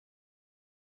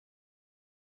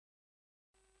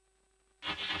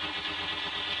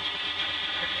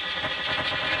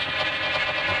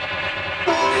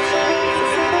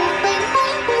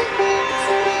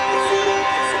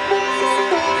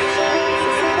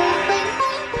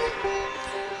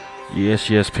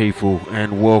Yes, people,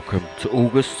 and welcome to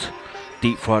August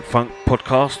Deep Fried Funk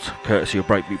podcast, courtesy of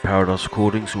Breakbeat Paradise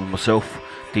Recordings, with myself,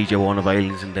 DJ One of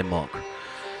Aliens in Denmark.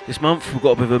 This month we've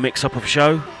got a bit of a mix-up of a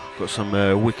show. Got some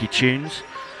wicked tunes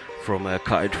from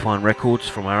Cutted Fine Records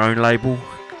from our own label,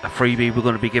 a freebie we're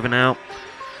going to be giving out,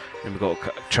 and we've got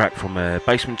a track from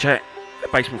Basement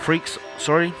Freaks,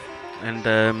 and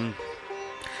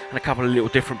a couple of little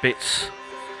different bits.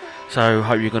 So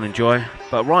hope you're going to enjoy.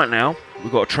 But right now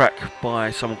we've got a track by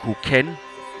someone called Ken.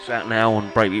 It's out now on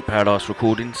Breakbeat Paradise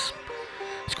Recordings.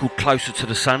 It's called Closer to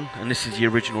the Sun, and this is the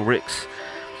original Rix,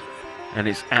 and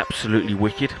it's absolutely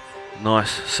wicked. Nice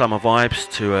summer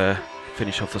vibes to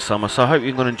finish off the summer. So I hope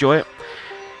you're going to enjoy it.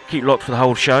 Keep locked for the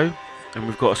whole show, and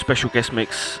we've got a special guest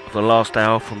mix of the last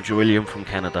hour from Jerillium from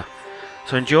Canada.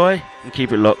 So enjoy and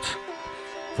keep it locked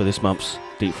for this month's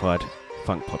Deep Fried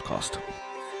Funk podcast.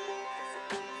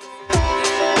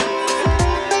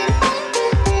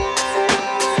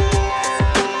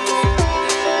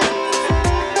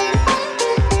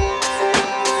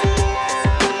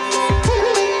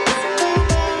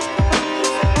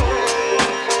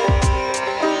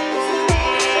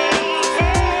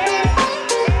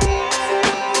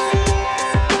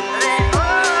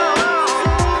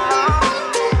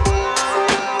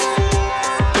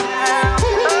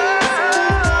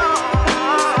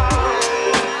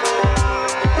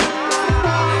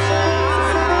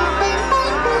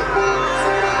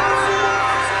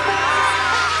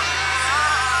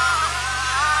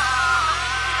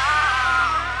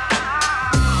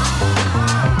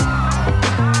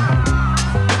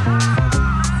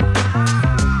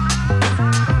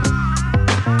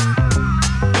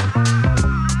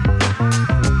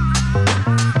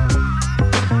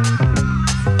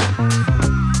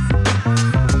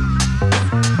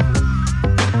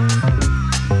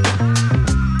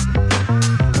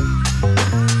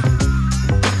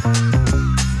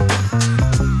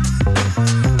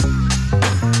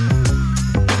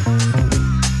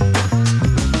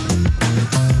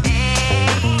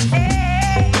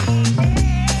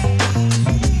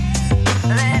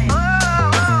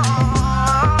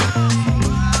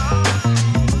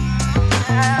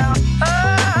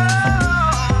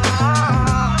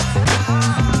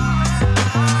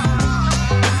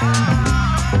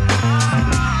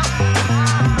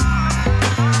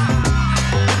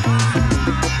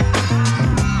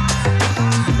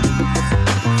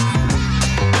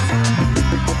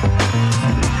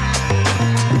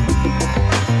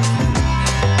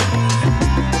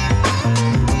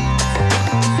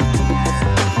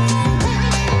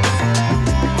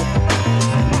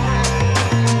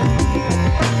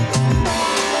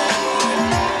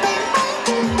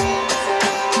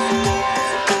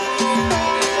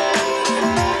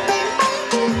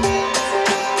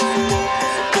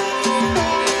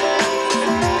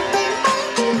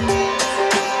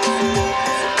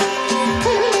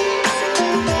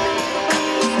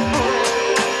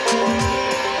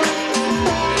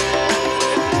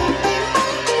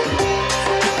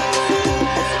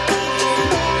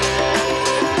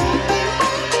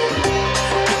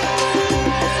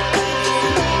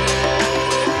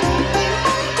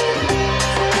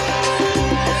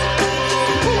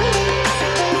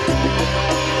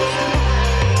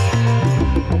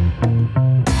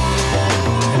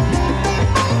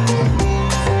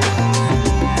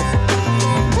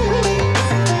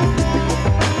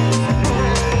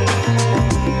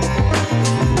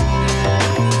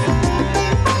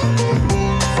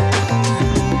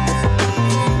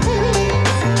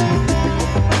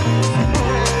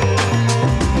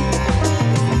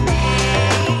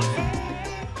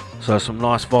 So some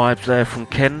nice vibes there from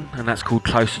Ken, and that's called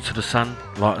Closer to the Sun.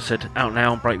 Like I said, out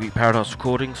now on Breakbeat Paradise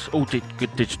Recordings, all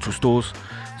good digital stores,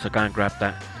 so go and grab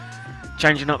that.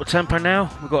 Changing up the tempo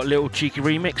now, we've got a little cheeky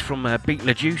remix from Beat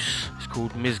La Juice. It's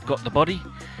called Miz Got the Body,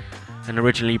 and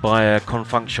originally by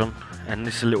Confunction, and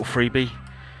this is a little freebie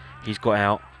he's got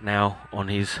out now on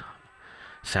his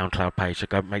SoundCloud page, so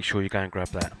go make sure you go and grab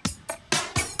that.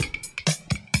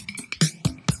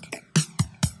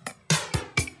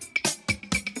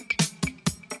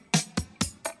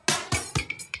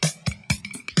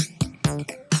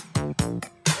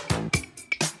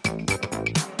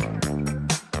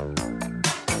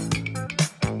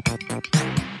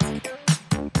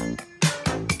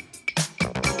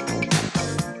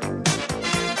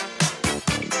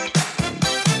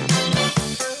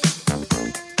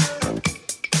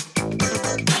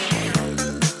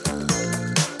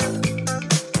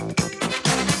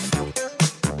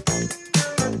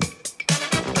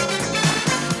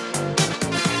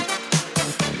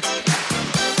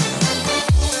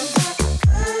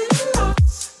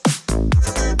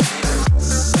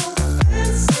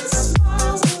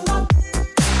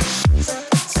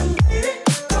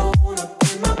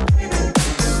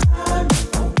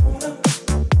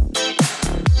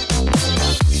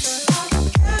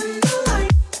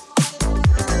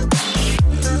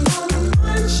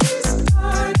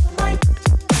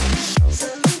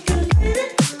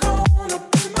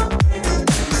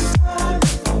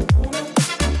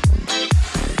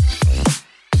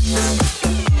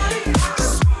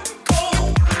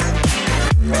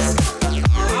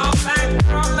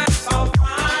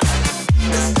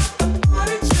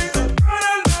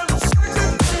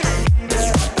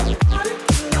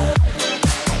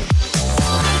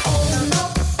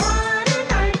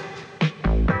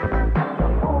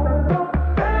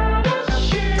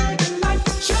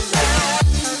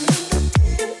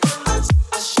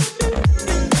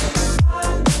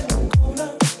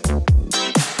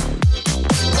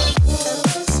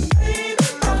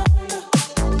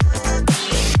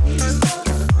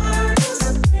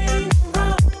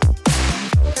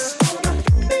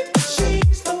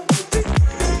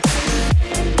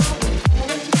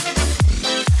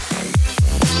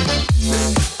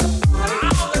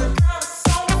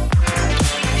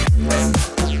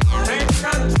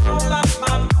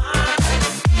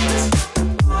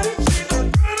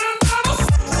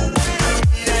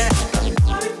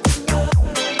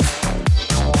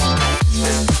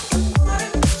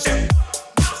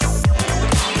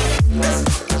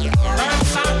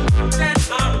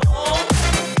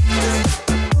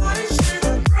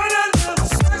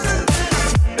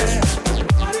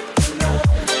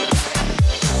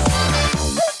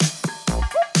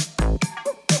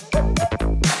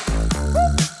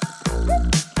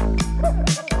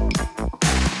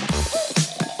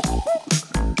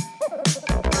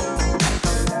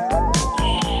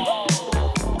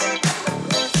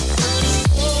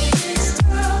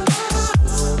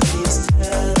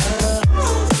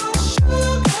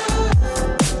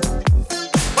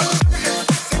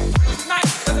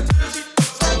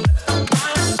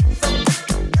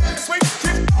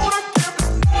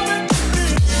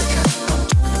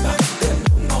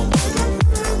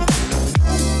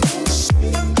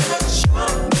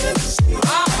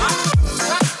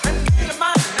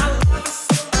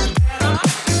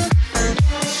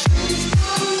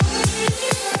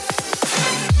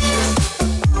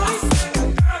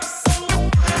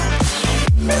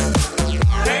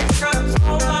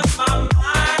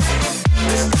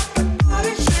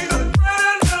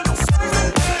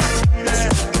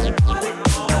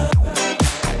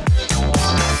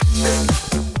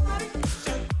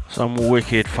 Some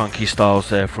wicked funky styles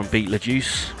there from Beat Le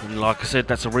Juice, and like I said,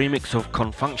 that's a remix of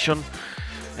Confunction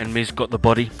and Miz Got the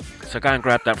Body. So go and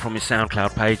grab that from his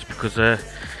SoundCloud page, because the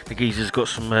geezer's got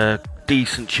some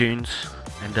decent tunes,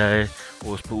 and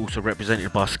also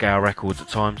represented by Scour Records at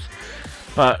times.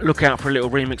 But look out for a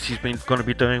little remix he's going to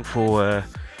be doing for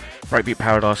Breakbeat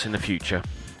Paradise in the future.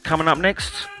 Coming up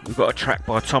next, we've got a track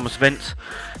by Thomas Vent.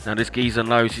 Now this geezer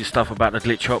knows his stuff about the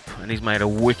glitch hop, and he's made a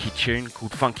wicked tune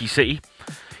called Funky City.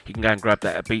 You can go and grab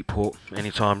that at Beatport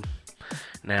anytime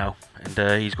now,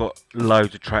 and he's got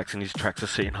loads of tracks, and his tracks are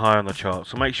sitting high on the chart.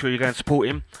 So make sure you go and support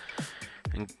him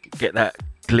and get that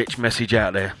glitch message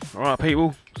out there. Alright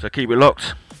people, so keep it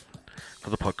locked for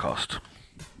the podcast.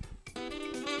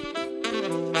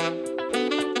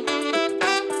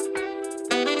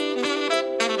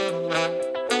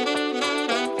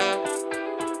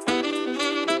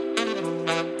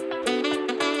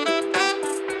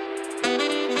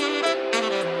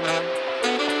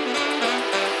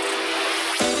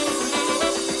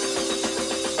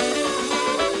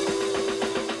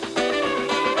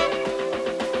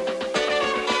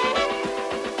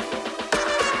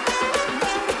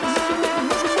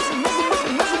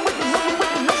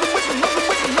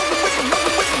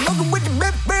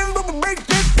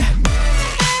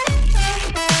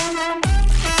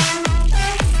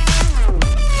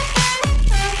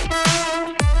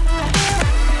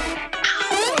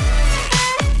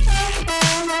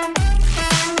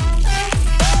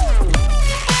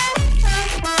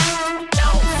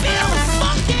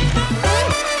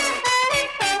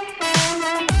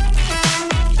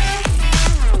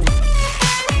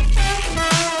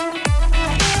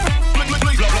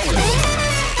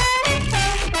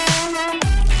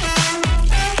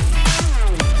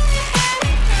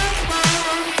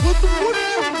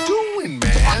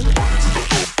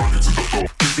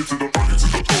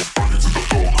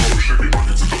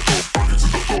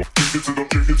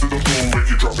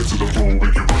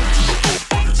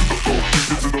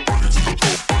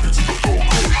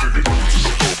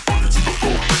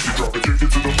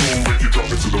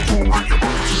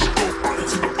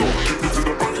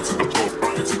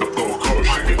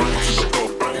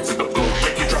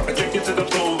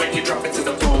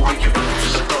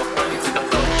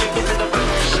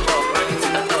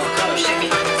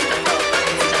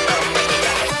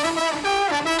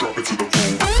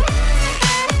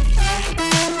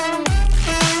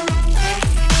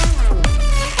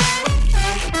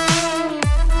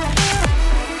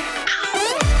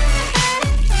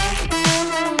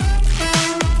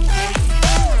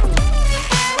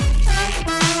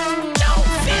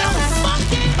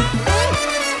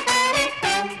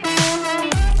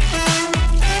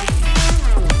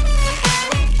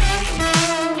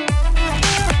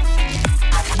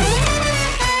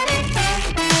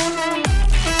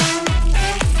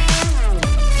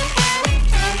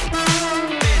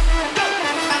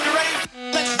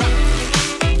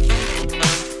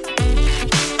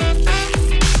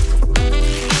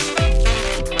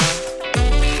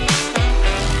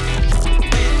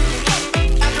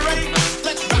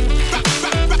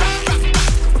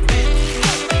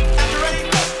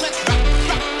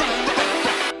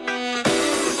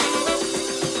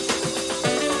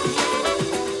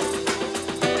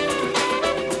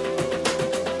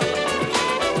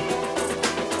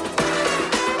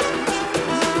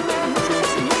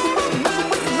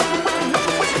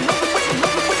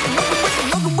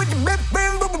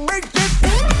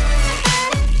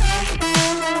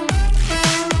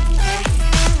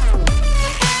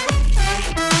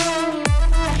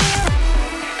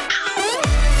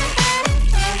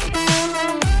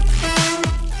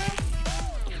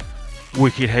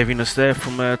 Wicked heaviness there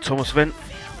from Thomas Vent.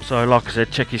 So like I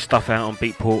said, check his stuff out on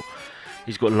Beatport.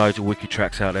 He's got loads of wicked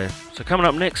tracks out there. So coming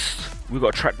up next, we've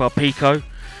got a track by Pico.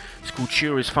 It's called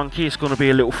Sure Is Funky. It's going to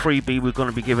be a little freebie we're going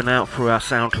to be giving out through our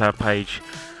SoundCloud page,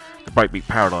 the Breakbeat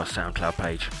Paradise SoundCloud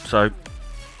page. So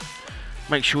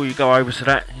make sure you go over to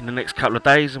that in the next couple of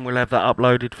days, and we'll have that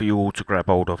uploaded for you all to grab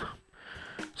hold of.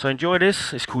 So enjoy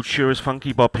this. It's called Sure Is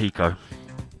Funky by Pico.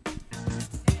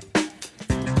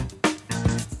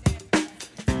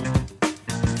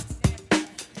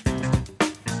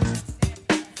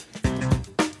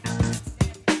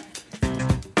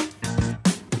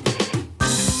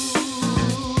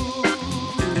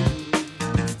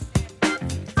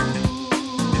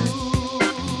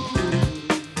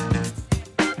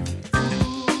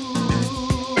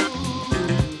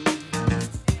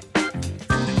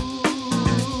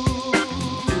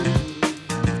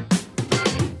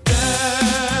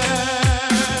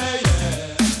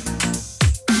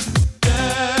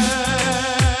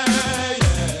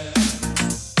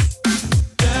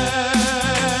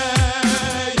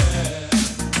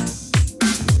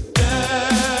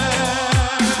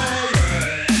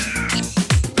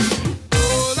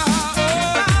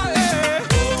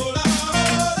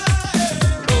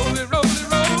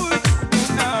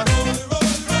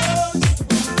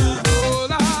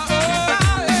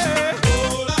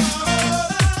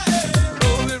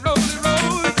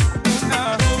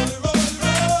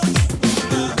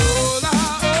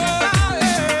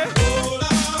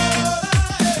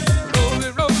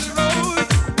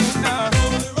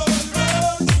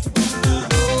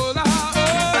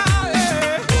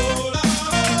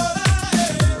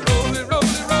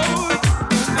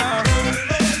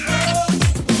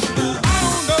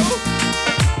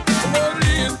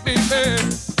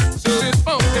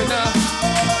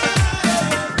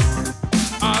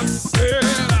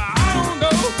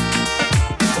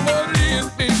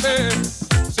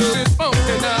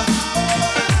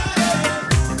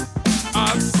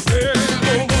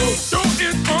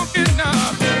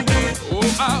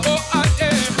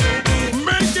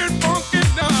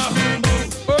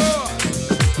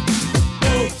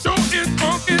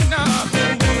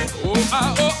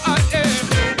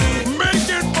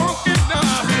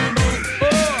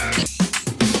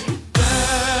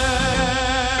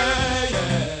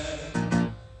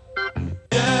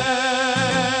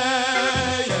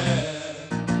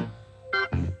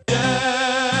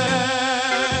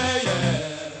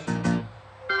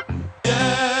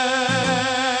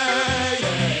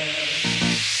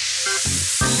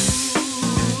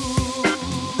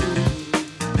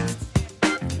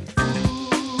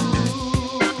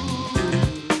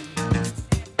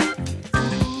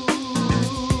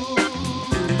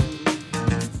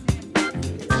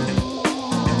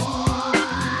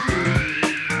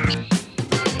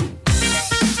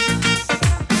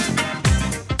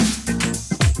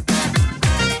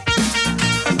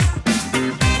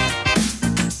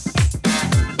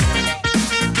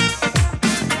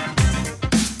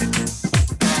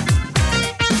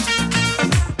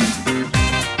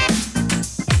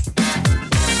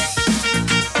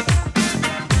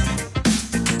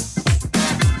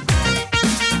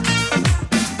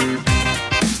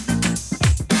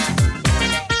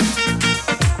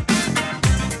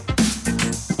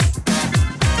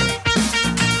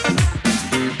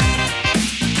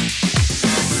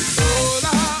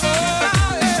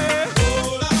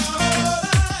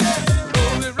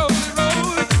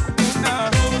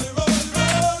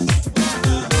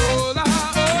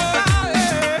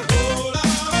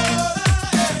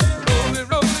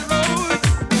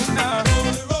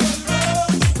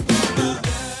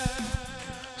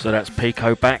 So that's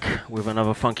Pico back with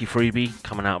another funky freebie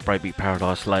coming out of Breakbeat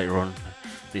Paradise later on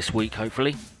this week,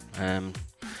 hopefully. At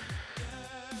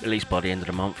least by the end of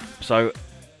the month. So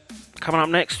coming up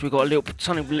next, we've got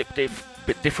something a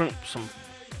bit different.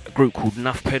 A group called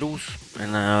Nuff Pedals,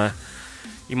 and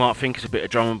you might think it's a bit of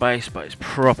drum and bass, but it's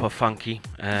proper funky.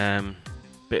 Bit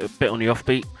on the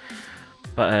offbeat.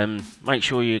 But make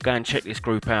sure you go and check this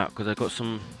group out because they've got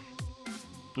some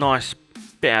nice,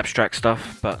 bit abstract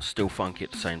stuff, but still funky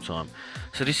at the same time.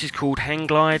 So this is called Hang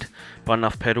Glide by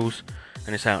Nuff Pedals,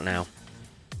 and it's out now.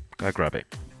 Go grab it.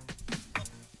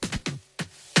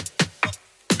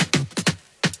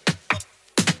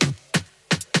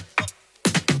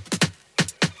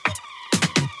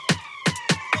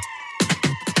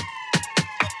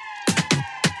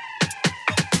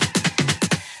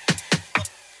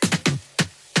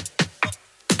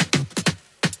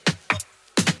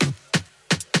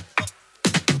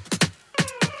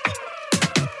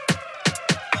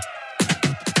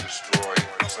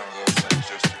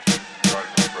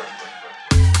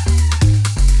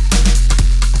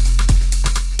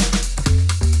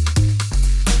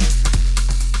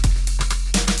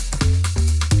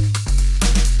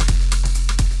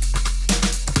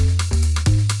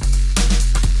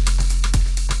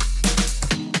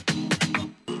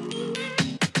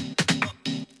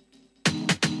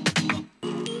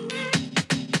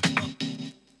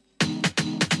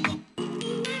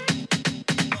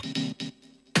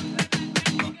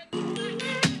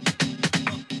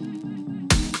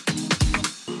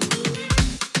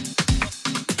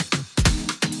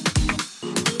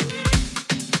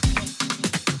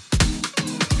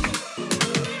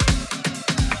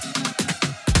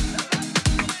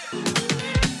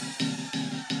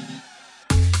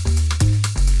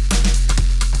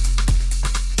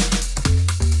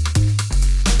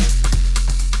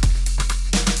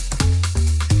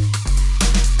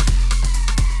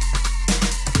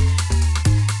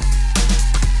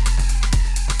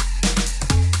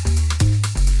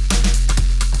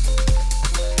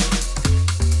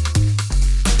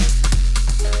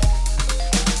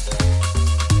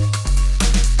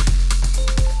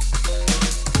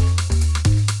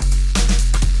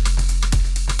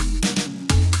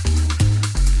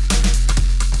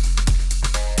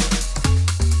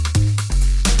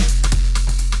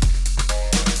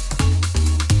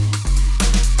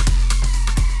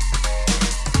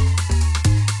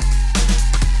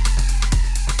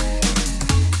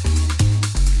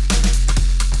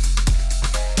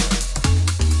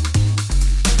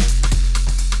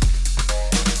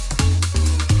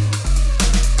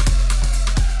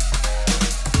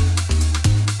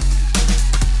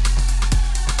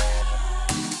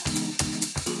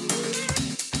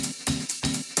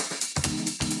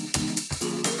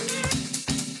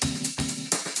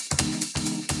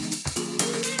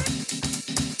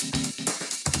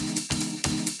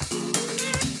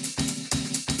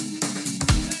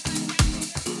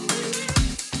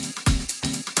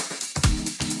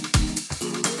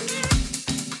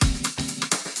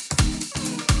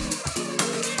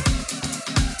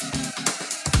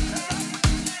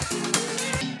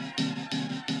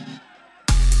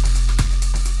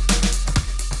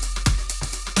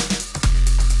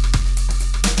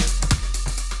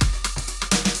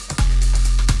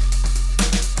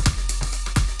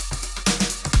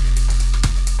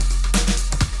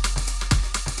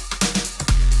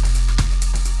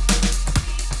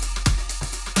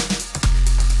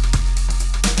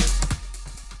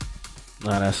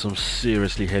 Now that's some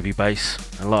seriously heavy bass,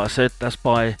 and like I said, that's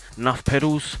by Nuff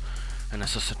Pedals, and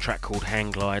that's just a track called Hang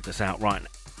Glide that's out right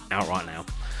now.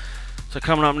 So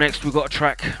coming up next, we've got a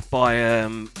track by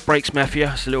Breaks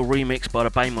Mafia. It's a little remix by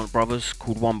the Baymont Brothers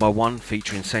called 1 by 1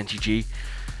 featuring Santi G.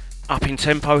 Up in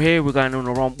tempo here, we're going on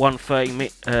around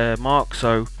 1:30 mark,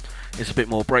 so it's a bit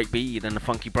more breakbeaty than the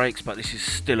funky breaks, but this is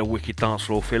still a wicked dance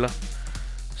floor filler.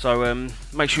 So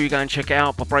make sure you go and check it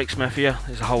out by Breaks Mafia.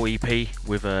 There's a whole EP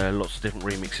with lots of different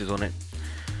remixes on it.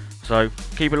 So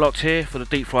keep it locked here for the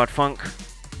Deep Fried Funk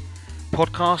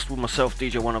podcast with myself,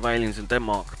 DJ One of Aliens in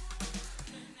Denmark.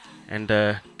 And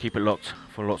keep it locked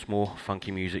for lots more funky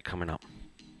music coming up.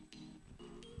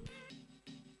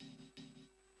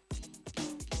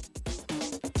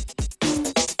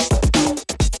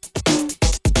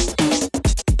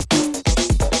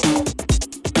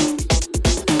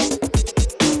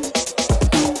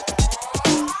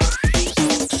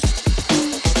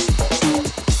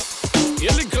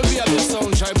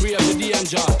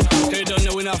 They don't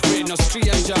know enough afraid no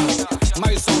stranger.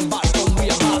 My son back from we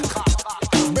are back.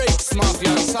 Breaks Mafia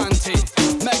and Santi.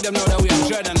 Make them know that we are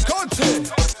dread and country.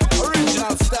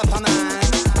 Original step on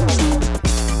nine.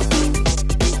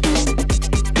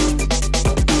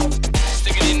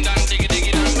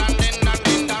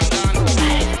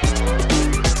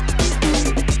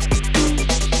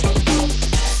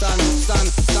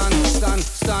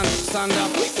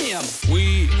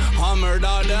 I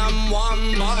murder them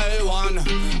one by one.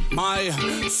 My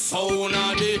son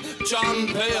of the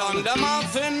champion. Them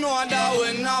have to know that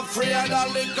we not afraid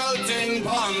of little thing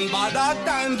pan. But that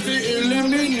time for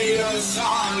elimination.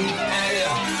 Hey.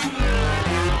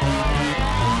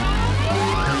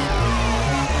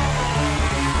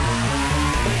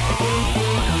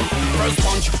 First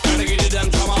punch, gotta get it them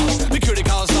drama. The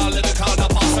critical style, let the call the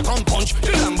pass. I come punch,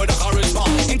 kill them with the charisma.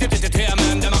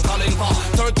 Entertainment, them a calling for.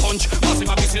 Third punch, massive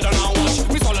I be sit down and watch.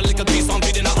 We saw a little piece on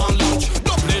feeding a on lunch.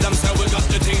 Don't play them, say we got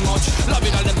the thing much. Love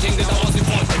it all them things that I was in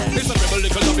fun. It's a rebel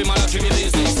little love in my life,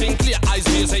 this. Think clear eyes,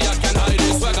 see, say I can hide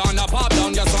this. We're gonna pop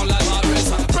down, just sound like my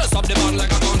wrist. Press up the band like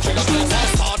a country, got flex.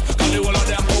 Fast start, got the whole of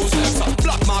them post next.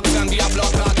 Black marks and be a blood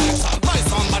clot next. Buy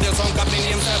somebody, some captain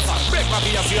himself. Break my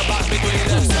fear, see your back between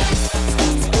them.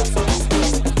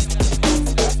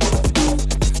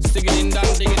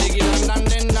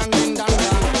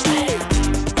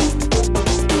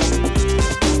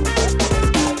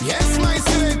 Yes, my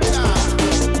selector,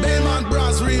 Belmont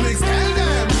Brass remix, tell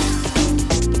them.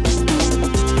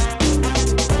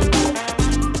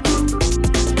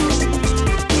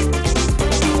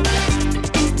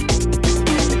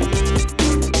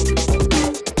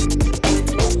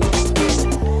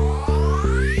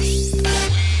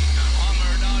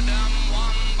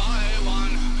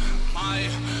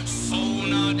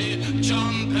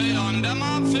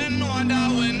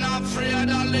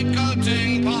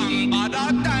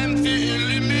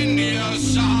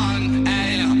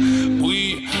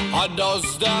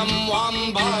 Does them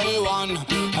one by one.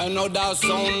 I know that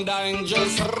sound and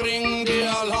just ring the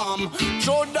alarm.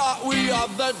 Show that we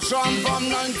have the tramp from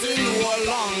 19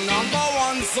 long. Number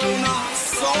one sound,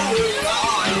 so we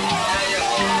on.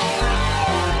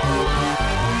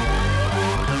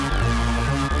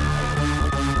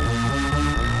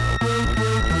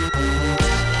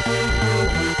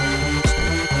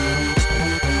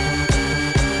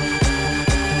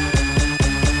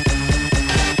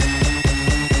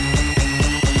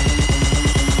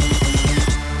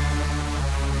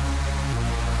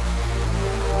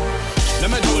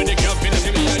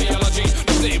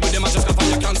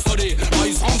 Study.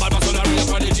 I sound bad, but on a real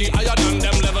prodigy. Higher than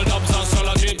them level dubs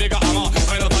astrology. Bigger hammer,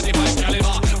 kind of 35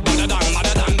 caliber. Better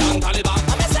than Taliban.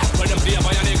 When them play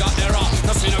by a nigga era.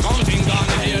 No see no gun finger on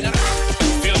the head.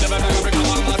 Feel the better Africa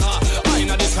one matter. I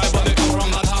know this guy, but they come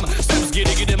from Latam. Steps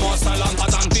giddy more style and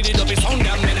pattern. Feed it up, it's sound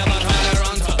them, they never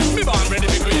tolerant. Me born ready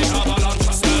to create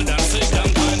avalanche. Smell them, sick them,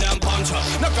 time them punch.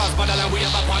 No cross better than we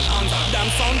have a one answer.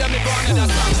 Them sound them, me go on in the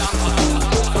stand down.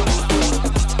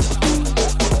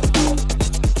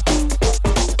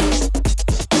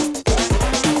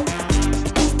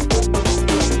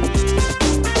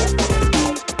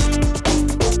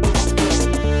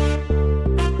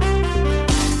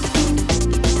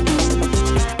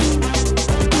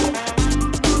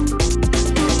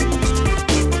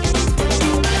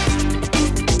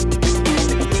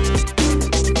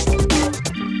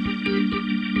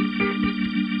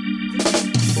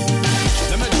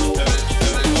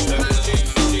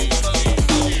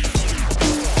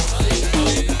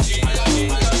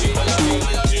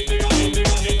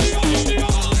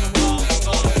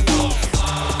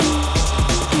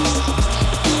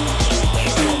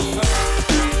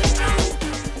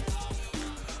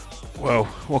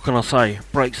 What can I say?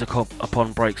 Breaks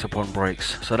upon breaks upon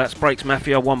breaks. So that's Breaks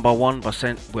Mafia 1 by 1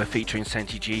 we're featuring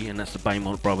Santi G, and that's the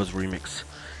Baymont Brothers remix.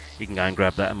 You can go and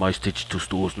grab that at most digital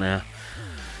stores now.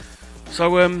 So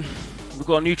we've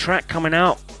got a new track coming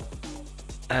out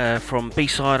from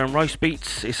B-Side and Roast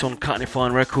Beats. It's on Cutting It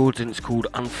Fine Records and it's called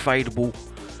Unfadable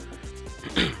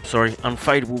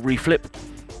Reflip.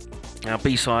 Now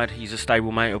B-Side, he's a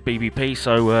stable mate of BBP,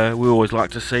 so we always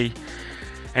like to see,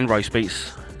 and Roast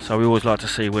Beats, so we always like to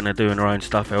see when they're doing their own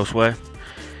stuff elsewhere,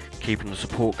 keeping the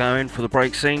support going for the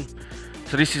break scene.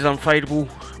 So this is Unfadable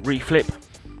Reflip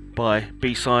by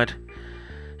B-Side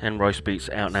and Roast Beats,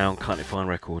 out now on Cutting It Fine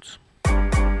Records.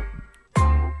 I'm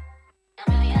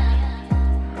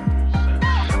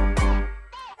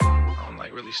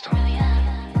like really stoned.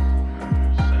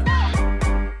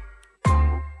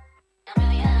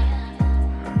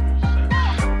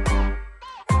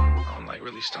 I'm like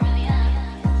really stoned.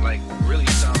 Like really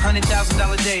stoned.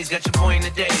 $100,000 days, got your boy in the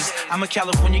days. I'm a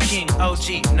California king,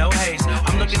 OG, no haze.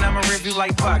 I'm looking at my review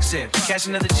like Pac said. Cash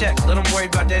another check, let them worry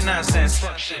about that nonsense.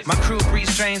 My crew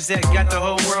breeds strains that got the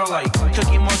whole world like.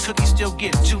 Cookie more cookies, still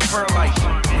get 2 per like.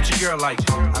 What your girl like?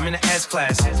 I'm in the S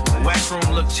class. Wax room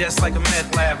look just like a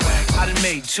meth lab. I done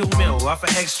made 2 mil off of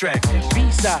extract.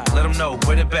 B-side, let them know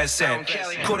where the best at.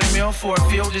 $250,000 for a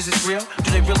field, is it real?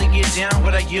 Do they really get down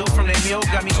what I yield from their meal?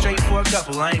 Got me straight for a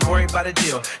couple, I ain't worried about a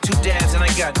deal. 2 dabs and I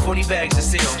got 40 bags of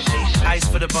seal. Ice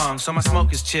for the bong, so my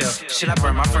smoke is chill. Shit, I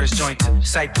burn my first joint to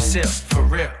Cypress Hill. For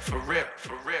real, for real,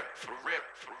 for real, for real,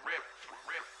 for real,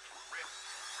 for real.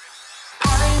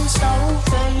 I'm so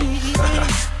faded.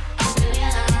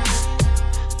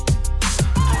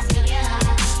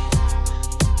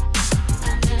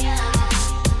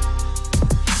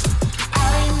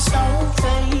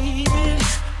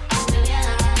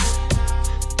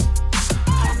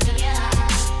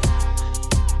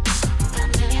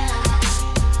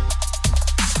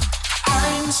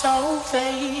 So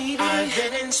faded. I've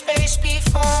been in space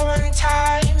before one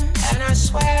time, and I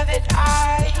swear that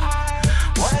I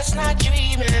was not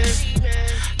dreaming.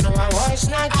 No, I was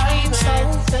not dreaming.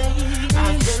 So faded.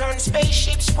 I've been on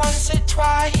spaceships once or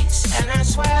twice, and I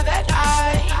swear that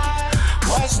I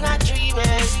was not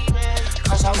dreaming.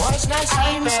 Cause I was not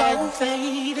dreaming. I'm so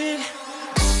faded.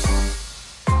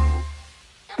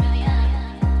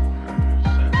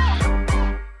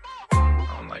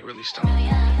 I'm like really stoned.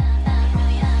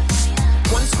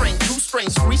 One strain, two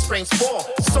strains, three strains, four.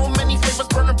 So many flavors,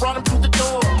 burning brought them through the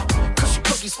door. Cushy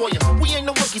cookies for you, we ain't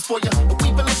no rookies for you.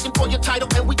 We've been looking for your title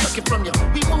and we took it from you.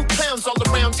 We move clowns all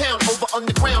around town, over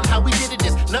underground. How we did it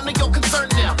is none of your concern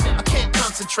now. I can't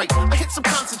concentrate, I hit some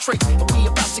concentrate. But we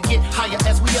about to get higher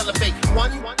as we elevate.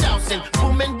 1,000,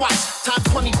 boom and watch. Time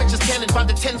 20 bitches cannon by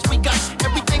the tens we got.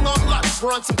 Everything on lock,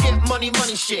 we're on some get money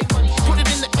shit. Put it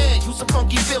in the air, use a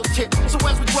funky bill tip. So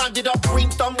as we grind it up, green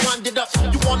thumb, wind it up.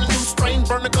 You want a new strain,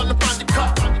 burn a gun to find the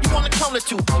cut. You want a clone or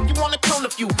two, you want a clone a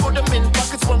few. Put them in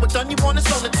buckets when we're done, you want a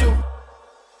zone or two.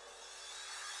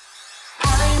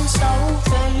 I'm so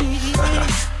faded.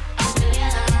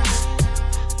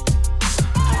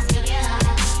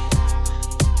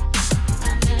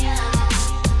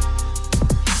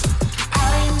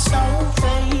 I'm so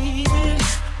faded.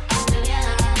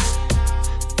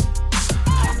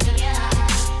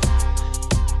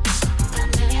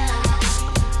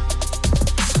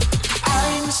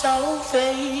 I'm so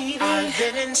faded. I've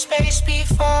been in space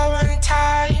before one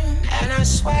time, and I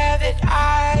swear that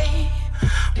I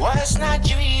was not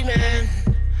dreaming.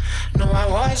 No, I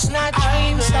was not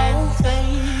dreaming. So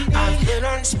faded. I've been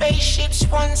on spaceships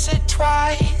once or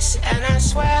twice, and I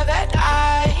swear that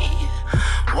I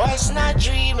was not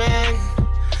dreaming.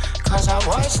 Cause I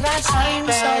was not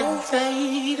dreaming. I'm so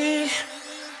faded.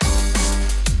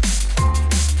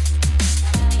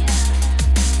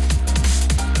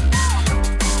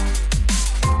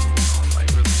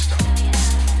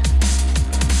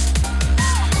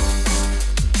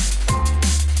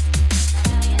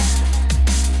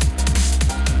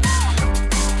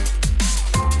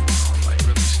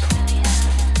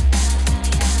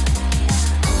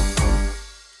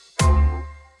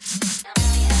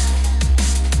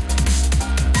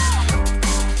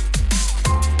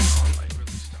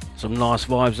 Some nice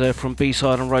vibes there from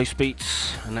B-Side and Roast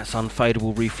Beats, and that's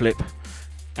Unfadable Reflip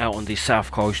out on the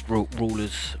South Coast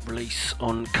Rulers release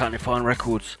on Cutting It Fine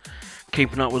Records.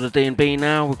 Keeping up with the D&B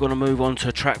now, we're going to move on to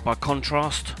a track by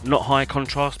Contrast, not High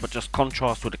Contrast but just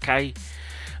Contrast with a K,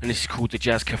 and this is called The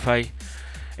Jazz Cafe.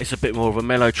 It's a bit more of a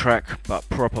mellow track but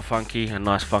proper funky and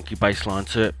nice funky bass line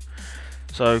to it.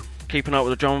 So keeping up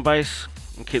with the drum and bass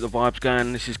and keep the vibes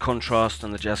going, this is Contrast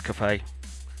and The Jazz Cafe,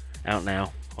 out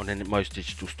now on most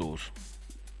digital stores.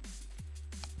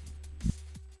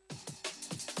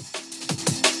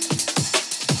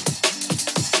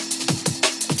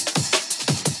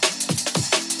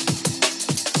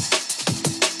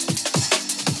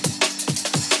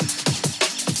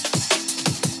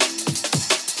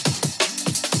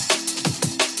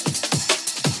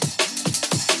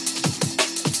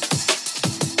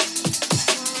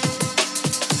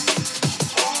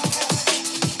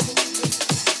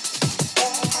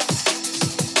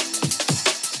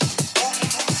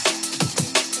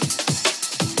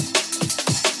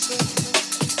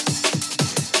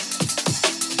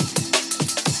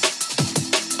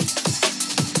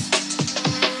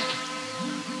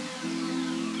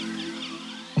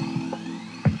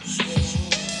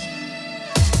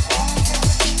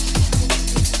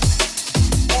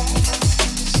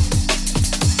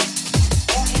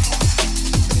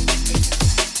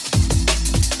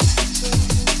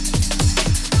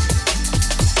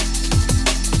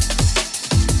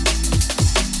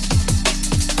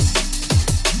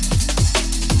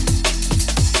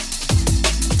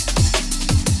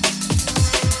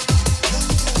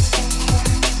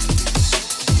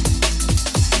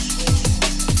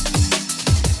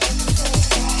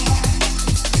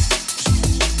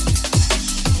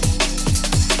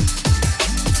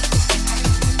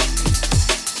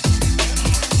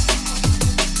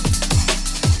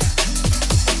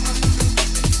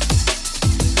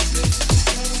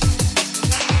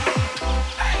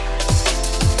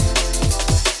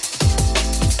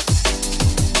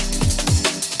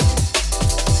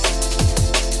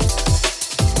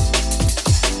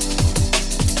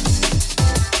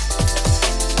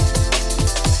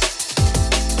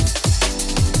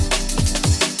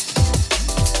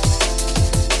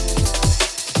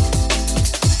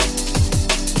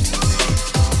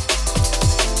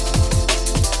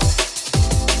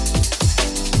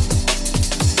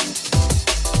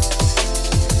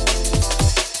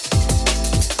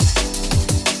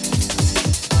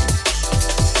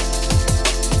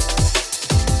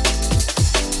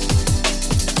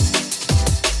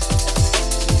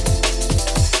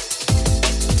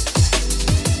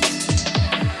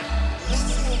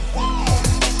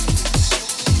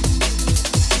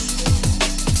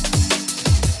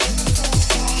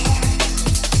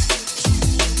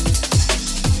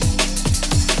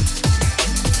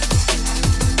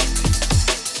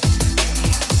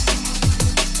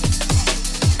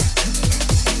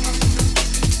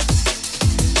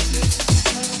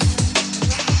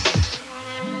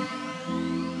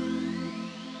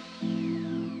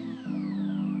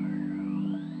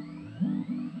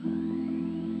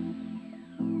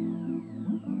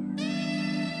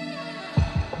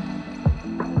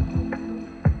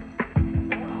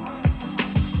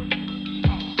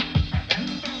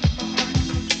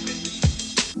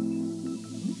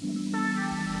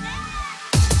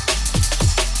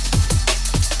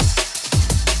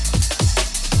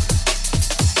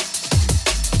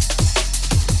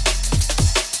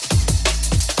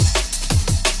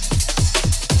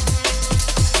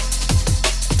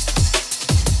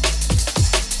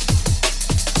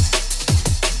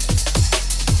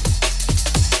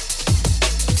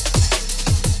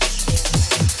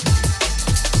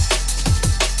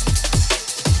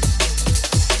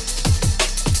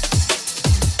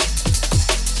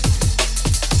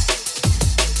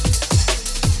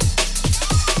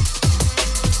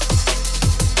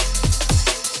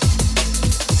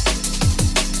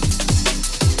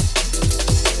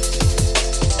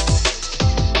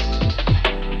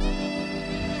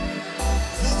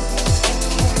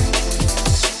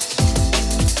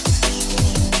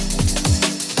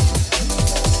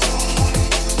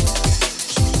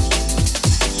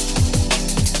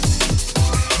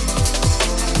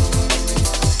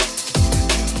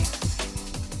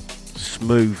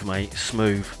 Smooth, mate,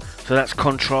 smooth. So that's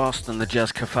Contrast and the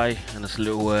Jazz Cafe, and it's a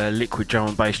little liquid drum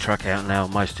and bass track out now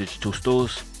on most digital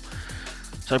stores.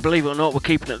 So believe it or not, we're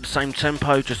keeping it at the same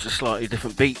tempo, just a slightly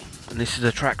different beat. And this is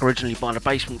a track originally by the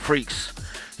Basement Freaks.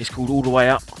 It's called All The Way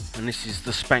Up, and this is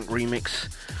the Spank remix.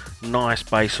 Nice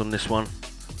bass on this one,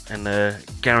 and a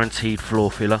guaranteed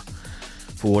floor filler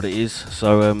for what it is.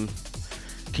 So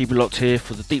keep it locked here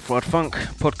for the Deep Fried Funk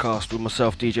podcast with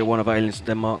myself, DJ One of Aliens in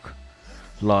Denmark,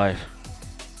 live.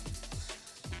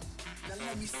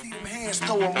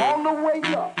 Throw them all the way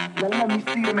up. Now let me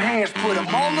see them hands, put them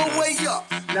all the way up.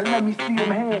 Now let me see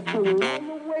them hands, put them all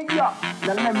the way up.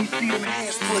 Now let me see them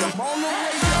hands, put them all the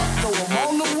way up. Throw them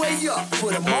all the way up,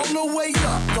 put them all the way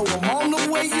up. Throw them all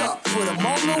the way up, put them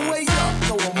all the way up.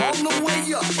 Throw them all the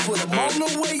way up, put them all the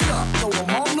way up. Throw them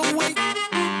all the way.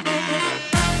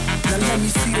 Now let me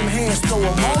see them hands, throw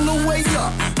them all the way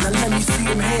up. Now let me see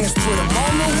them hands, put them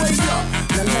all the way up.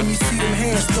 Now let me see them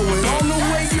hands, throw it all the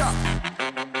way up.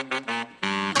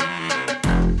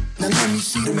 Now let me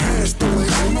see them hands, throw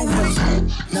it on the way up.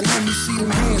 Now let me see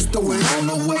them hands, throw it on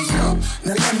the way up.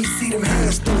 Now let me see them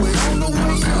hands, throw it on the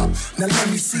way up. Now let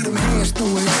me see them hands, throw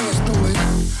it, hands, throw it.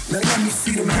 Now let me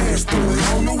see them hands, throw it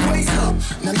on the way up.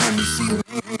 Now let me see them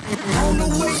on the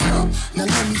way up. Now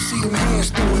let me see them hands,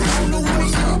 throw it on the way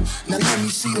up. Now let me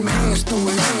see them hands, throw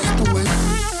it, hands, throw it.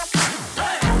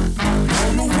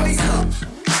 On the way up.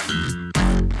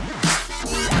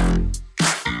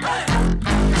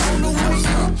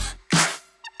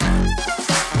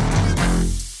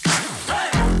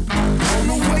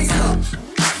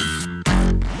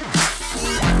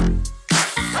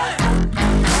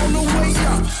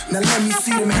 Now let me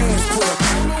see them hands put up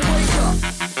on the way up.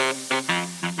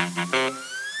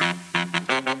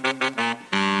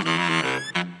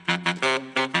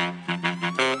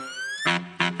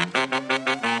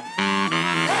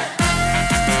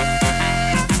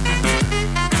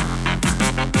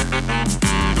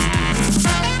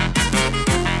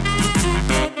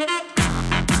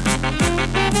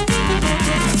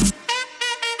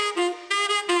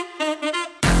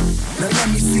 Now let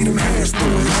me see them hands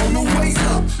throw it on the way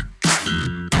up.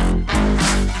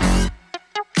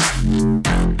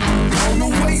 On the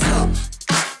way up.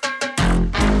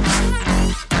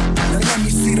 Now let me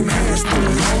see them hands throw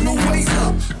it on the way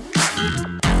up.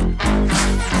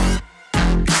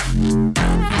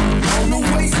 On the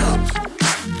way up.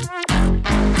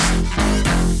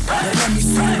 Now let me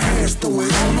see them hands throw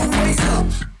it on the way up.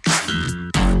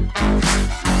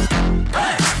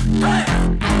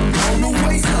 On the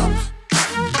way up.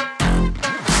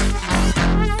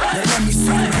 Now let me see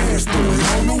them hands throw it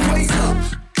on the way up.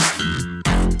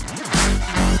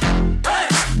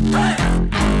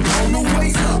 On the way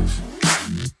up.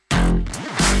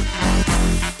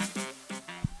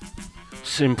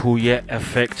 Simple yet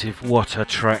effective, what a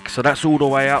track. So that's All The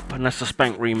Way Up, and that's the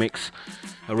Spank remix,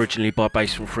 originally by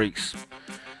Basement Freaks.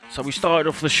 So we started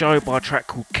off the show by a track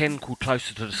called Ken, called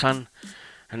Closer to the Sun,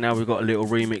 and now we've got a little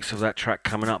remix of that track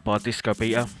coming up by Disco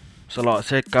Beater. So like I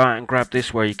said, go out and grab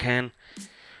this where you can.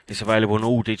 It's available on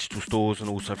all digital stores and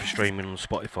also for streaming on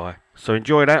Spotify. So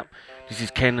enjoy that. This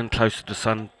is Ken and Closer to the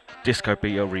Sun, Disco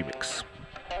Beater remix.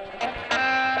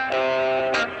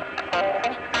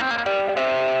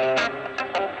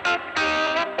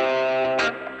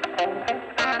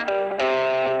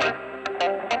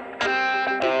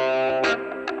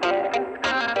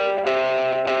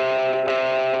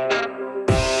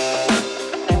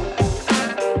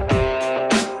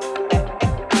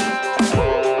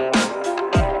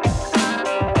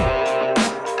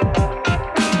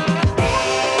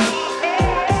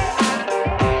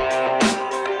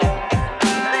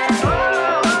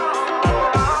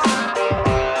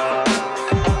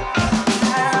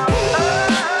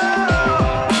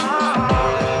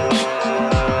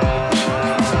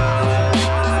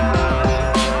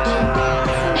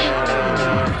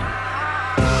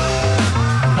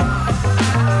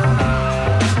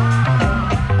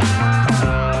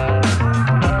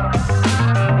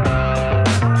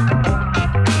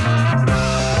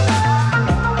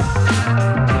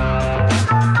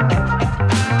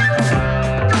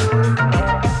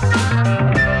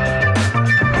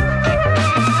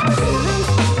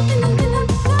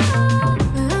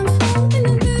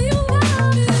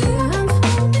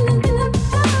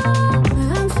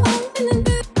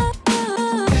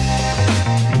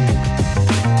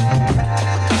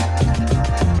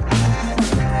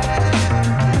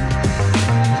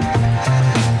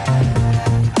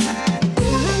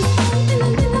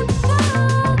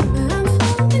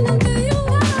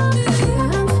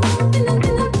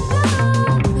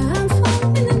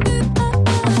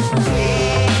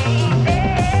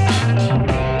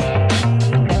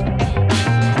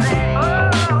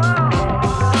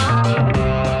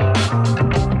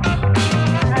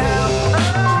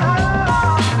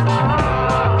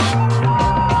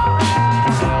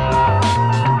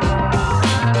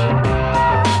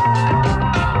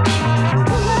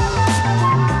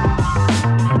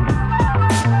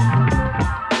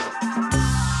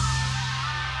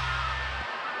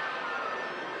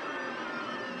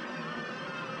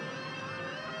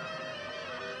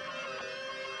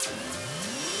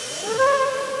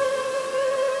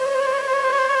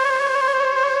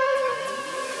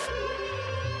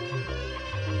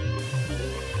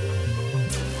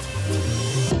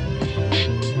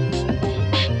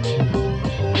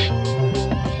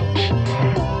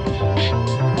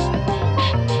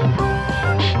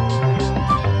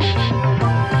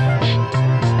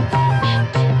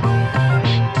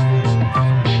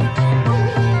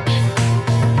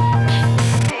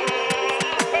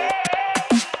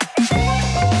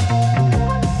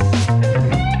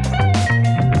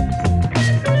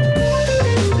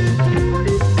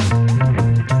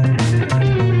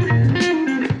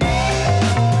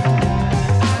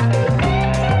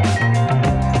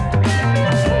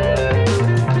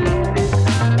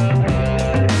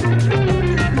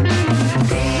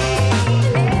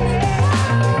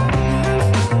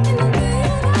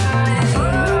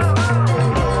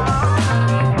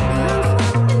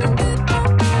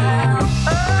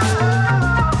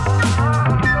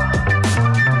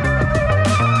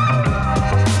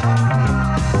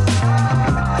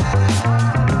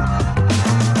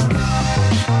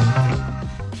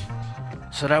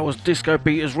 that was Disco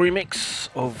Beaters' remix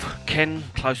of Ken,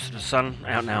 Close to the Sun,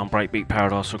 out now on Breakbeat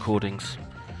Paradise Recordings.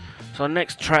 So the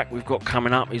next track we've got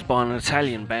coming up is by an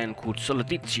Italian band called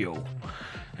Solidizio.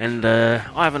 And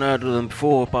I haven't heard of them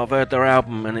before, but I've heard their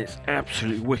album and it's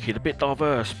absolutely wicked. A bit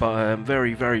diverse, but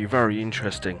very, very, very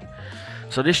interesting.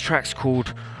 So this track's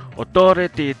called Odore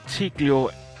di Tiglio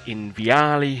in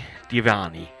Viale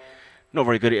Divani. Not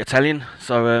very good at Italian,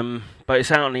 so but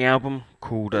it's out on the album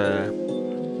called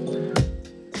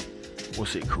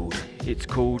what's it called? It's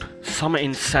called Summer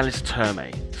in Salis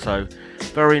Terme. So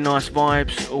very nice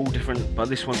vibes, all different, but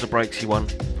this one's a breaksy one.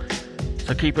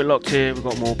 So keep it locked here, we've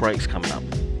got more breaks coming up.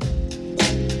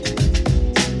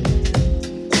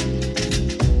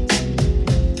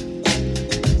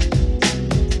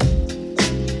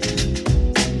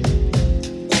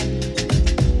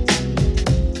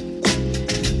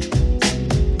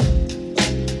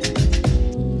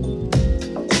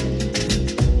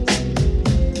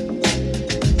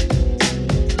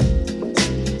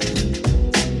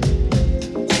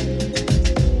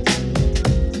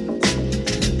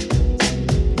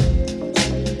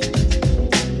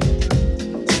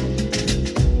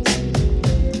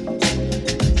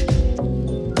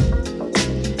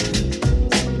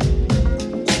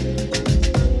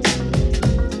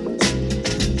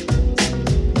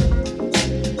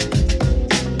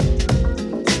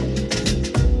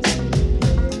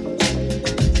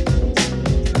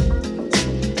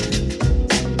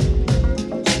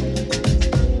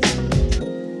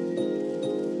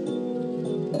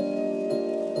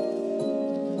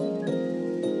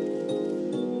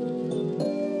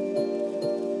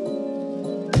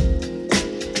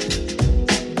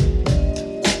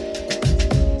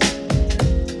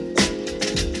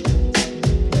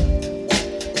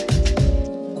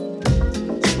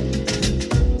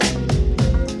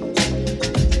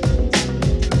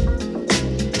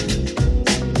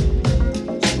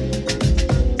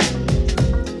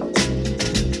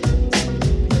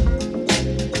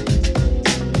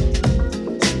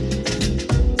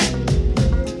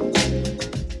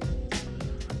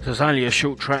 It's only a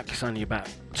short track, it's only about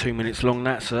 2 minutes long,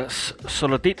 so that's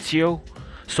Sodalizio,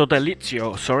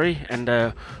 and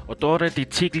Odore di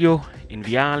Tiglio in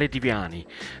Viale Divani,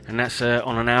 and that's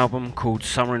on an album called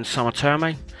Summer in Summer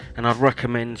Terme, and I'd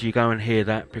recommend you go and hear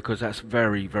that because that's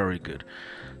very, very good.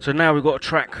 So now we've got a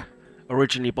track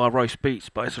originally by Roast Beats,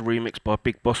 but it's a remix by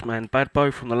Big Boss Man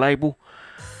Badbo from the label,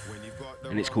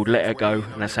 and it's called Let Her Go,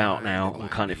 and that's out now on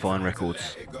Can't It Fine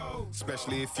Records.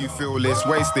 Especially if you feel it's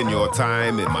wasting your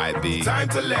time, it might be time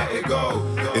to let it go.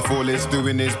 If all it's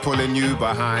doing is pulling you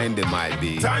behind, it might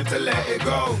be time to let it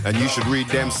go. And you should read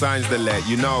them signs that let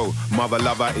you know, mother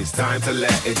lover, it's time to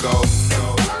let it go.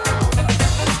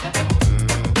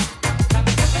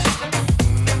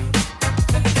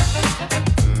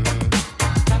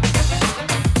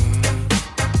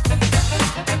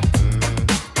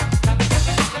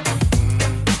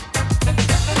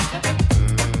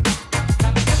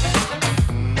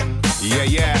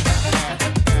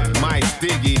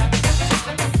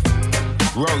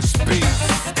 Roast beef,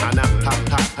 and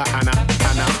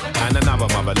another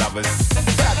mother lovers.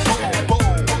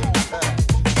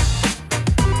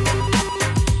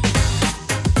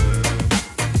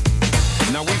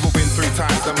 Now we've all been through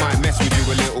times that might mess with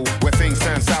you a little, where things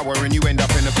turn sour and you end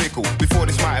up in a pickle. Before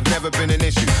this might have never been an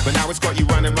issue, but now it's got you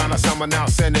running around like someone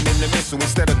out sending in the missile.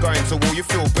 Instead of going to war, you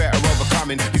feel better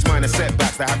overcoming these minor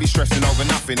setbacks that have you stressing over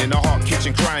nothing. In a hot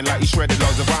kitchen crying like you shredded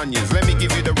loads of onions. Let me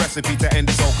give you the recipe to end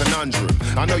this whole conundrum.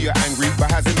 I know you're angry, but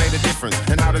has it made a difference?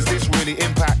 And how does this really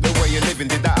impact the way you're living?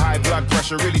 Did that high blood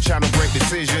pressure really channel great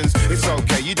decisions? It's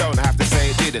okay, you don't have to say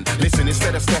it didn't. Listen,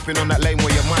 instead of stepping on that lane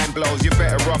where your mind blows, you're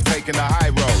better off taking the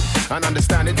high road. And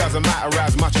understand it doesn't matter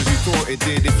as much as you thought it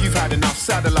did. If you've had enough,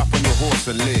 saddle up on your horse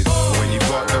and live. When you've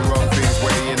got the wrong things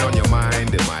weighing on your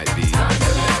mind, it might be time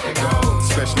to let it go.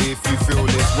 Especially if you feel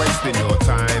it's wasting your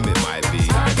time, it might be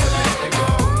time to let it go.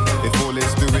 If all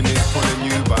it's doing is pulling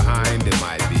you behind, it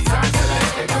might be time to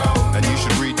let it go. And you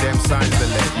should read them signs to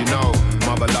let you know,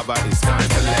 mother lover, it's time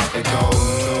to let it go.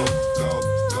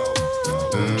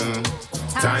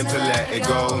 Time to let it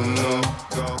go.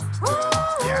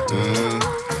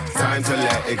 Time to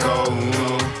let it go.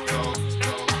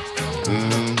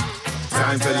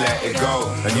 Time to let it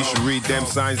go. And you should read them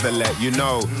signs that let you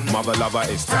know, mother lover,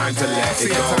 it's time to let it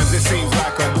go. At times it seems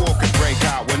like a war could break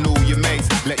out when all your mates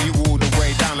let you all the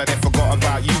way down, like they forgot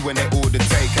about you when they ordered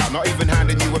takeout. Not even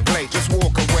handing you a plate, just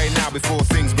walk away now before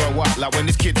things blow up. Like when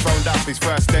this kid phoned up his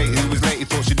first date, who was late, he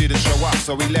thought she didn't show up.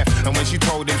 so he left. And when she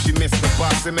told him she missed the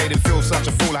bus, it made him feel such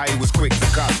a fool how he was quick to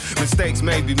cuss. Mistakes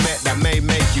may be met that may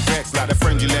make you vex, like the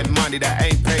friend you lent money that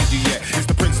ain't paid you yet. It's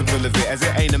the principle of it, as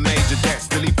it ain't a major debt.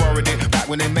 Still he borrowed it back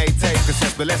when they made take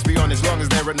cassettes. But let's be honest, long as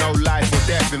there are no life or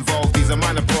death involved, these are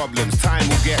minor problems time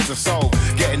will get to solve.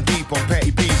 Getting deep on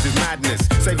petty peeves is madness.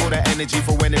 Save all that energy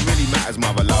for when it really matters,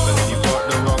 mother lover. If you've got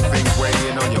the wrong things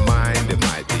weighing on your mind, it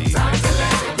might be time to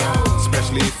let it go.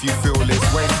 Especially if you feel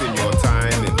it's wasting your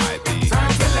time, it might be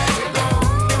time to let it go.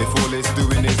 If all it's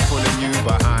doing is pulling you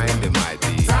behind, it might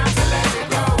be time to let it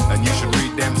go. And you should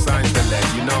read them signs to let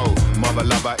you know, mother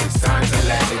lover, it's time to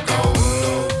let it go.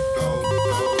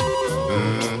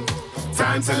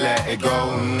 Time to let it go.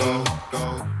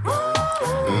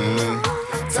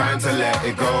 Time to let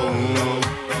it go.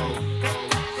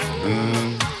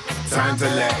 Time to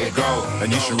let it go.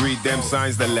 And you should read them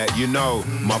signs that let you know,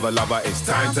 mother lover, it's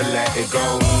time to let it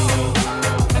go.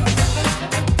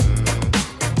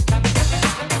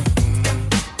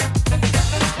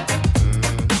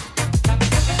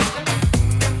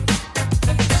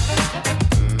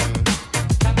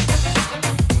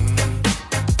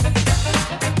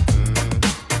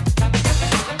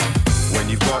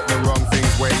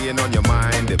 On your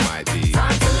mind, it might be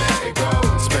time to let it go.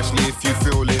 Especially if you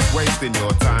feel it's wasting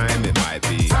your time, it might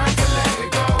be time to let it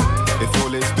go. If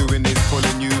all it's doing is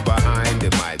pulling you behind,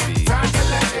 it might be time to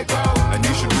let it go. And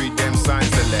you should read them signs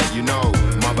to let you know,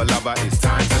 mother lover, it's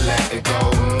time to let it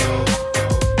go.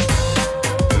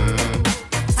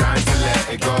 Time to let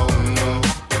it go.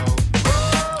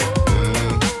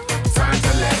 Time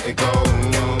to let it go.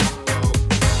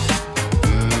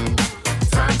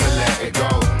 Time to let it go.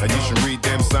 And you should read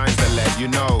them signs to let you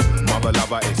know, mother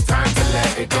lover, it's time to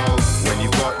let it go. When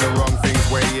you've got the wrong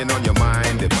things weighing on your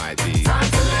mind, it might be time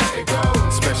to let it go.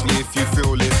 Especially if you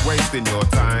feel it's wasting your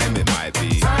time, it might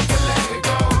be time to let it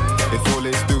go. If all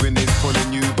it's doing is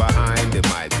pulling you behind, it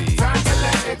might be time to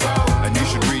let it go. And you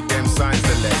should read them signs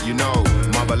to let you know,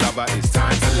 mother lover, it's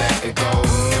time to let it go.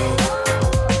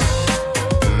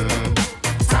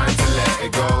 Time to let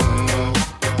it go.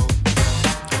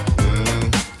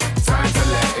 Time to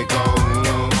let it go.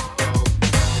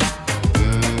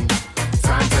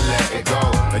 Time to let it go.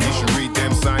 And you should read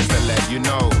them signs to let you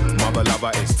know, mother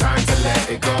lover, it's time to let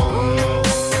it go.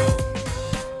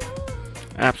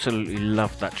 Absolutely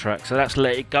love that track. So that's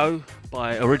Let It Go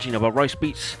originally by Roast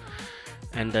Beats,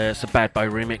 and it's a Bad Boy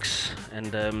remix,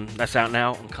 and that's out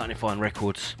now on Cutting It Fine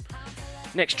Records.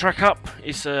 Next track up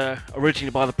is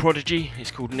originally by The Prodigy.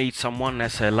 It's called Need Someone.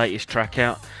 That's her latest track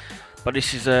out. But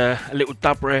this is a little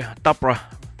dubra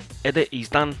edit he's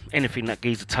done. Anything that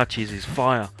Geezer touches is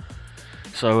fire.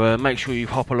 So make sure you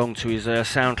hop along to his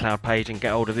SoundCloud page and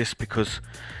get hold of this, because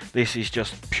this is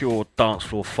just pure dance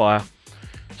floor fire.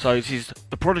 So this is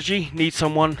The Prodigy, Need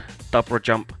Someone, Dubra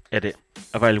Jump edit.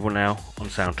 Available now on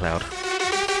SoundCloud.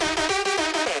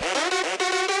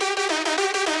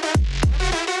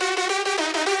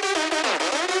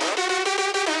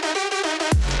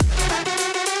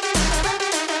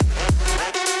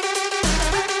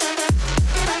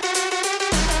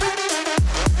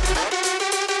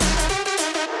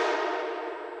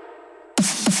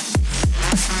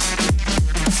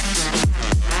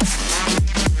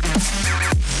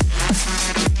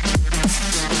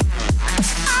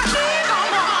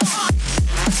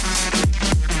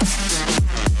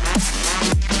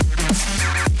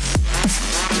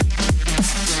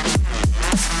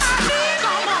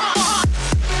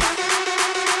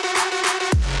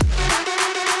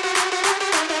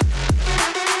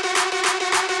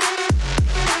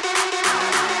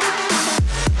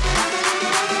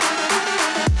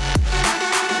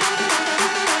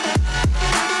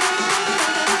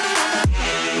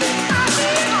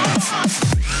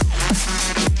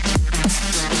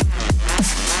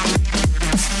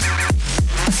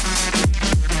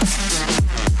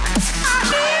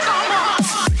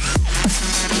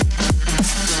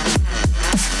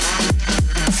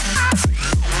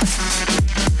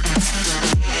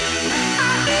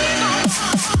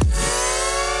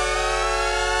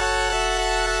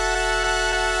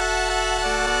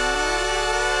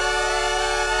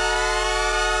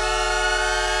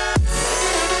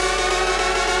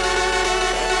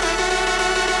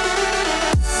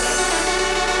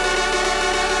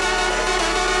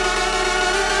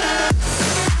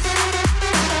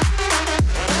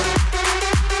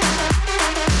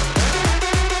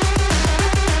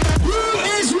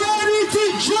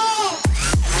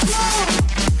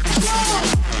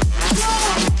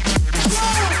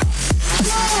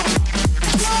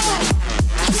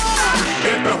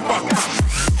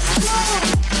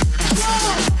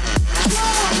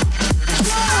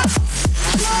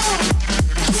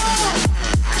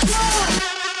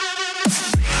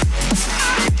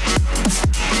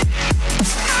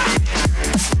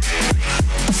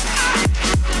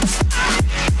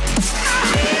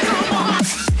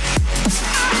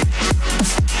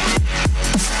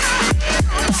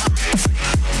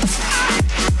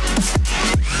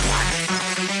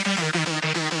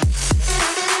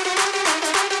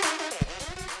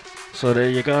 So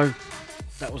there you go.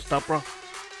 That was Dubra.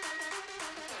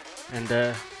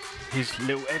 And his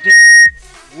little edit.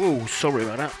 Whoa, sorry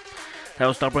about that. That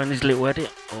was Dubra and his little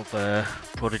edit of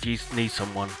Prodigy's Need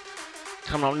Someone.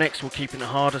 Coming up next, we're keeping it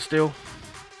harder still.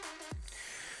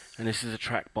 And this is a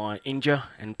track by Inja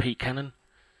and Pete Cannon.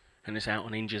 And it's out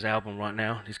on Inja's album right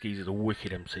now. This geezer's a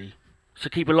wicked MC. So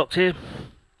keep it locked here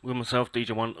with myself,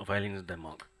 DJ One of Aliens in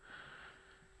Denmark.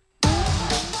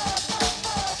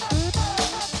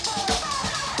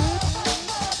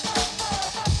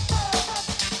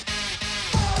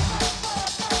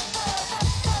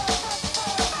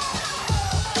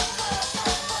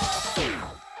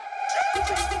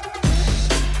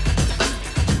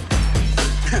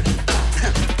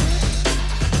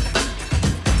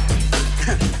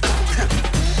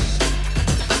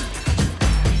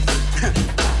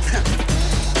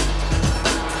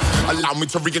 Allow me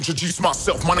to reintroduce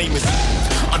myself, my name is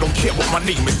I don't care what my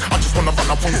name is, I just wanna run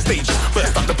up on stages,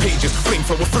 burst up the pages,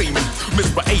 flamethrower flaming,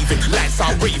 misbehaving, lights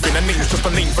are raving, a name's just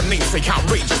a name for namesake,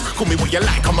 outrageous, call me what you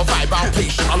like, I'm a vibe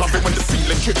outpatient, I love it when the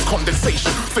ceiling drips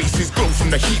condensation, faces glow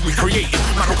from the heat we created,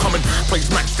 man will come and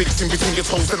place matchsticks in between your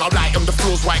toes, then I'll light them, the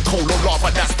floor's white coal or lava,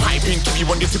 that's piping, keep you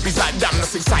on your tippies like damn,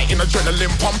 that's exciting,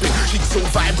 adrenaline pumping, cheeks so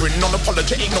vibrant,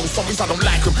 non-apologetic, no songs I don't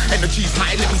like them, energy's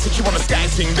high, let me take you on a sky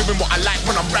thing, doing what I like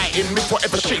when I'm writing, with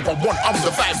whatever shape I want, I'm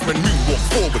the vibesman, moonwalk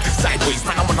forward, sideways,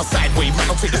 man, I'm on a sideway, man,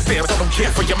 I'll take the stairs, I don't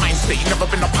care for your mind state, never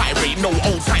been a pirate, no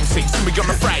old time sake, see me on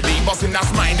a Friday, buzzing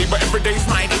that's my day, but every day's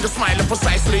mine, ain't just smiling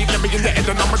precisely, let me in the end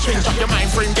and I'ma change up your mind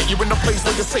frame, get you in a place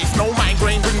where you're safe, no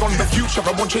migraine, bring on the future,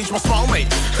 I won't change my smile, mate,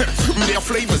 they are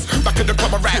flavors, back in the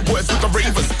club I write words with the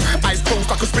ravers, eyes closed,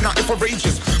 I could spin out it for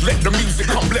ages, let the music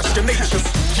come, bless your natures,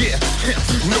 yeah,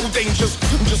 no dangers,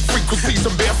 just frequencies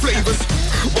and bare flavors,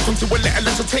 welcome to a little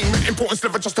entertainment, importance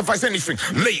never justifies anything,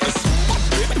 latest.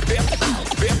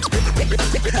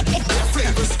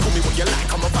 Flavors, call me what you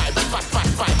like, I'm a vibe.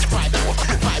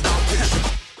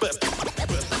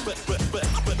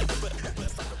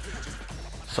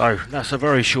 So that's a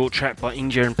very short track by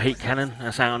Inja and Pete Cannon.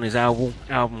 That's out on his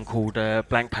album called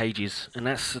Blank Pages, and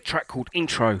that's a track called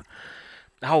Intro.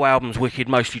 The whole album's wicked,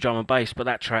 mostly drum and bass, but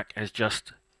that track is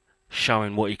just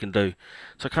showing what he can do.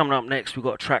 So coming up next, we've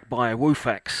got a track by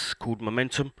Wufax called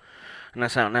Momentum, and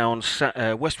that's out now on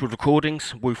Westwood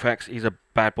Recordings. Wufax is a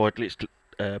bad boy glitch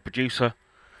producer,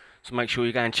 so make sure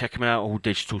you go and check him out, all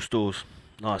digital stores.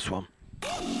 Nice one.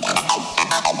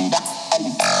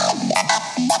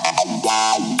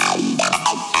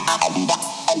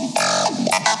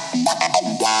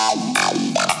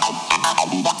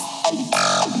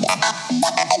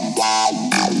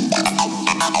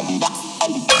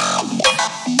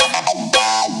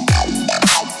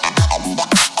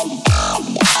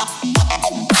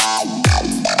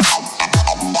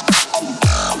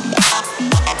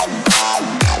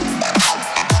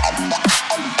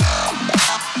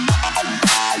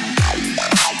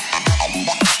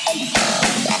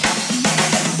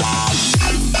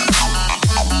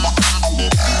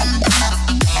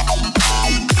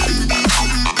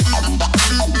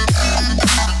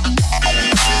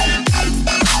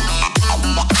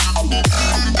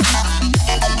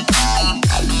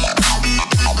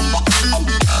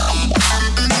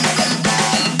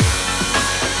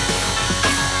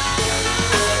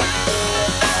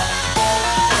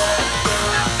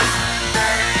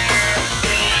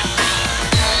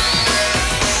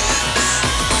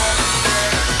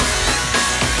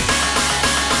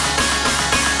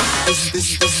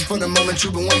 This is for the moment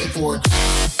you've been waiting for.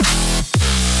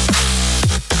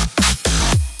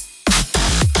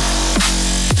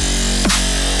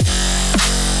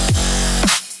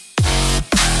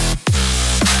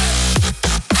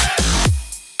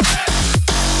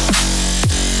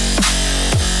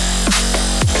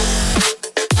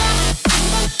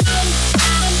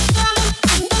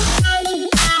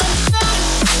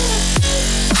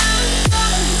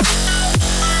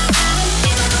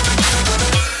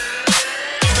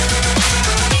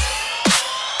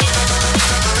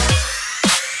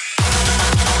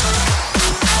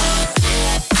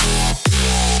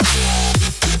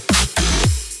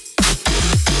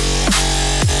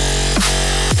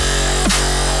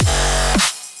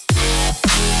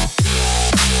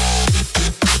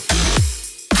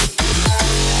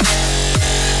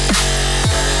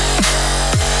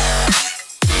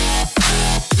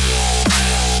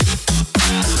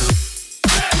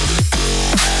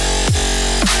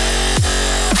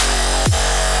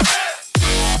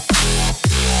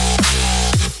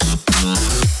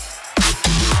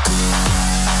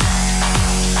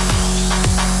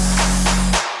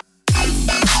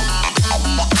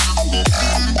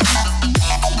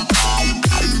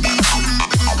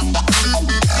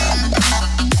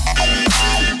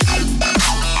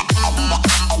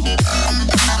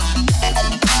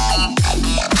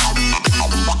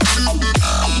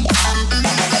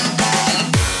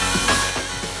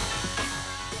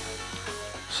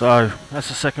 So that's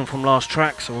the second from last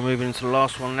track, so we're moving into the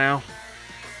last one now.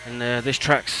 And this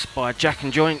track's by Jack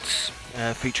and Joints,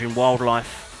 featuring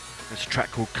Wildlife. It's a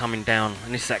track called Coming Down,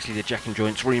 and this is actually the Jack and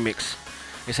Joints remix.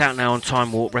 It's out now on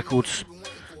Time Warp Records,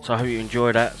 so I hope you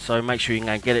enjoy that. So make sure you can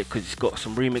go and get it, because it's got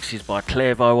some remixes by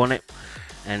Clairvo on it,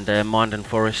 and Mind and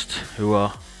Forest, who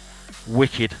are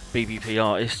wicked BBP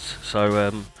artists.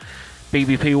 So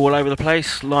BBP all over the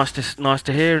place, nice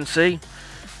to hear and see.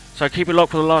 So keep it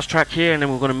locked for the last track here, and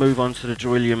then we're going to move on to the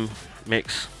Derillium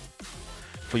mix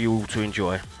for you all to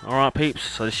enjoy. Alright peeps,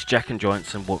 so this is Jack and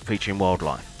Joints and featuring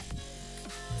Wildlife.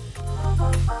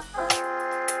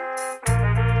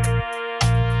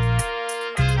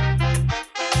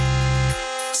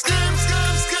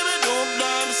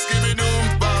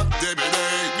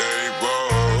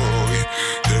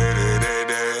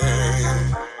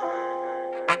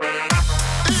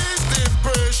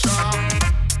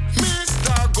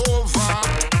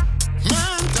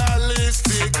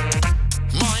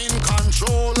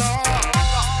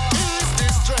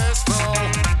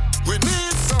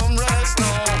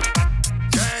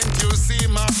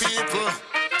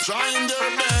 Trying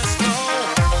their best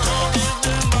now, don't give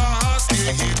them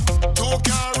basket to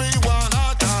carry one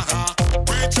attack.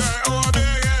 We try our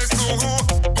best to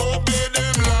obey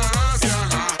them laws,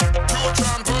 yeah. You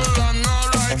trample on our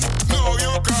rights, no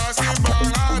you cross the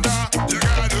border. You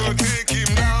gotta take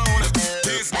him down,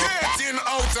 he's getting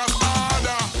out of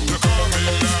order. You're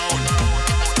coming down,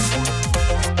 you're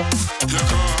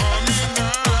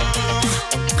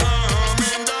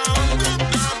coming down,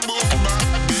 the book back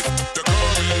bit. You're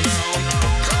coming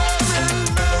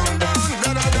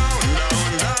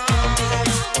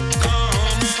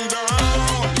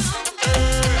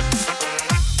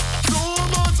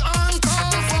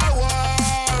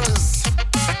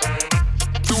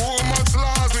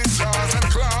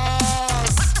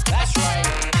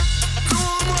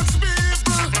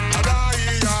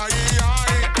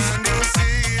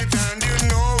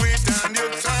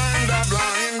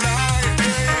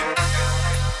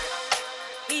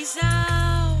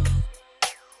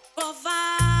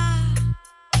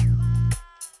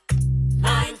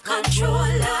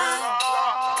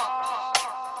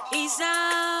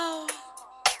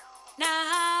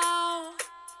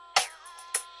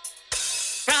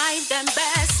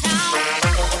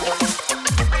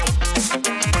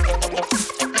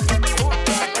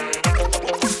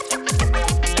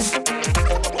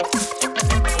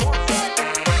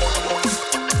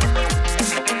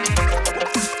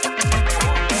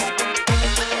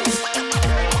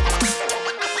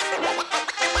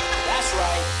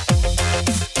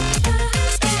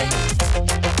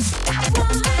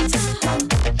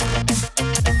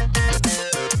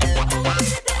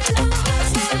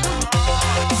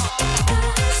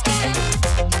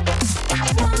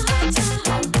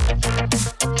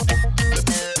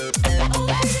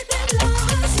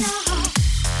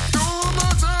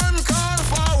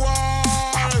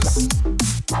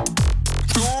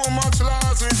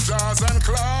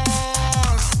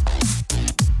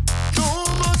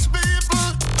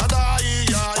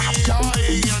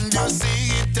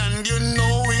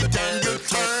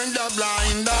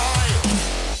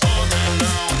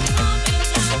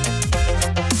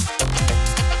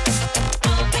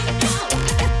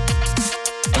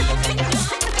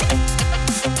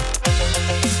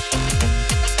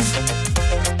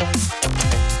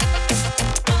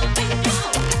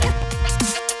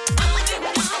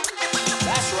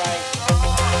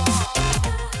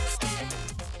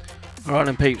Alright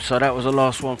then peeps, so that was the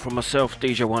last one from myself,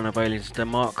 DJ One of Aliens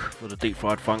Denmark, for the Deep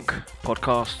Fried Funk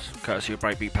podcast, courtesy of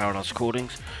Breakbeat Paradise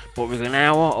Recordings. But with an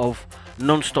hour of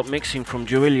non-stop mixing from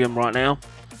Derillium right now.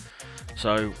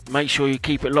 So make sure you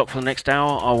keep it locked for the next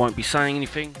hour. I won't be saying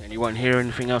anything, and you won't hear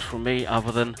anything else from me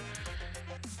other than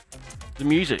the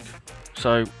music.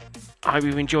 So I hope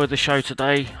you've enjoyed the show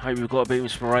today. Hope you've got a bit of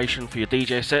inspiration for your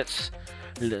DJ sets.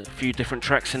 A few different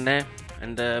tracks in there.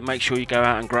 And make sure you go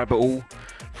out and grab it all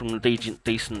from the decent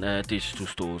digital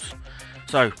stores.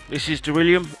 So this is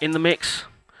Derillium in the mix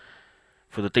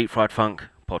for the Deep Fried Funk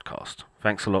podcast.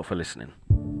 Thanks a lot for listening.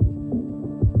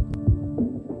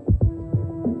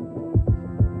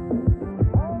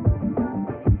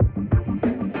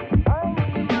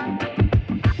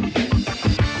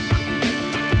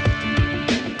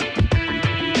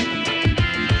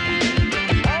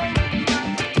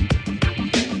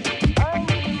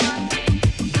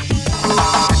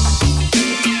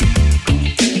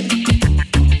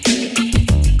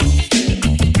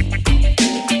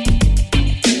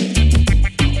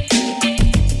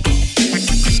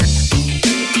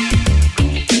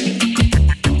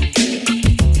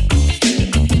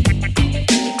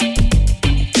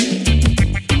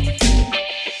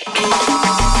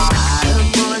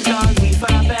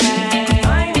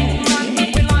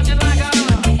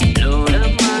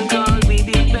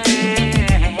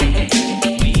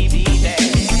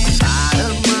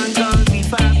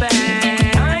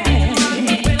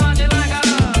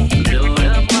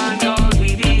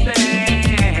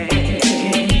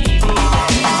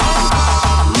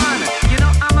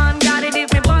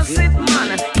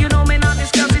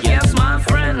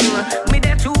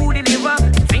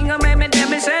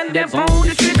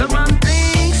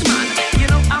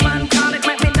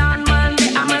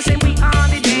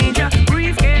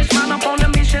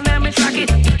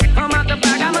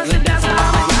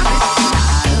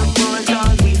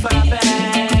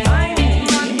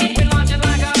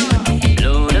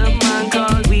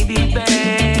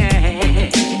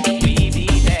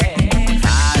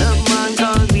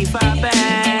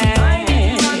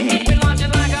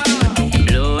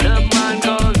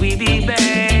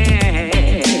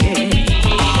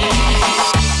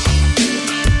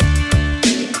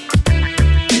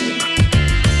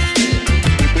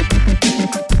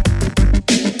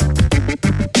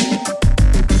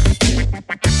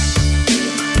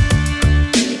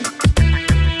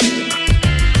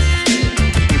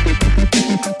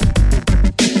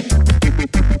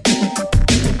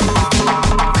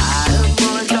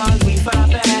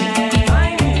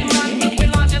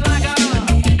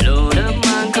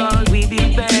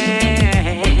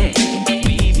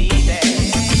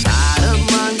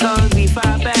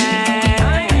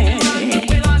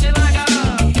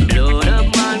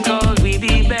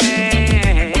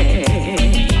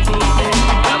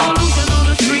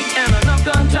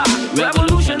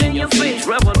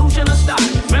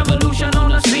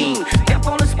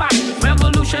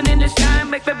 Revolution in this time,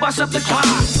 make me bust up the clock.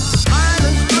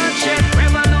 Violence, bloodshed,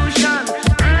 revolution.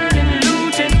 Burning,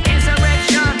 looting,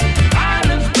 insurrection.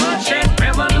 Violence, bloodshed,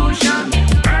 revolution.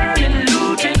 Burning,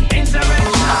 looting,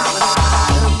 insurrection.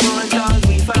 Boys, cause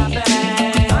we fight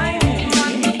back.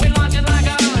 We launching like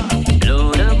a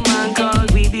load up man,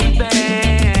 cause we be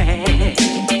back.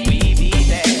 We be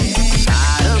back.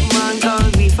 Side up man,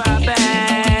 cause we fight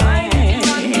back.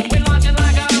 We launching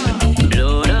like a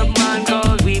load up man,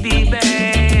 cause we be back.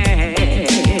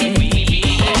 We be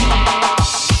back.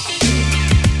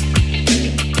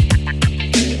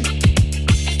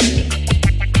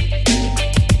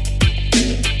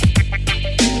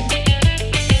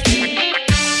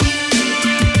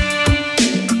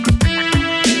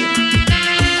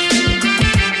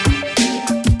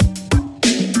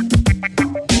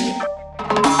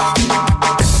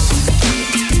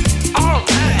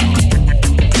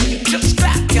 Just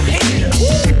clap your hands.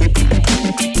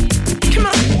 Come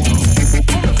on.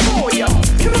 On the floor, y'all.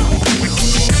 Come on.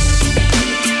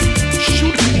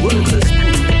 Shoot the world, let's do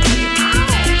it.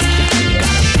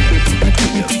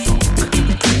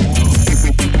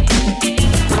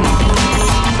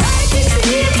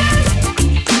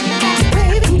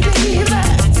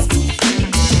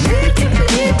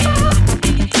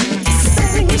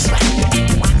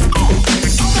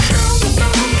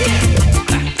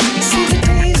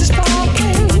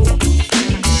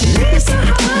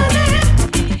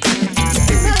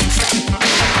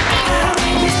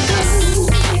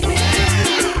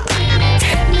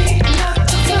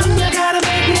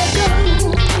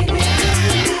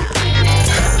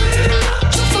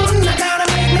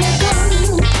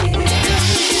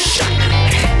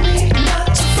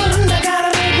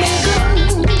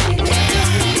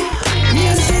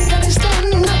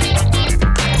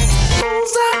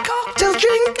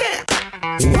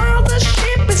 While the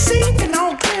ship is sinking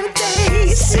on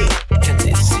Tennessee.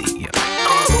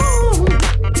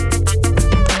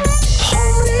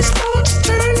 Holy sports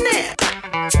turning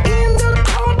in the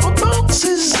cardboard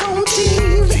boxes on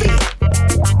TV.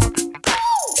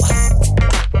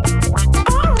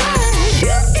 Alright,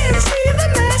 you can see the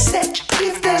message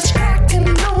if there's cracking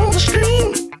on the screen.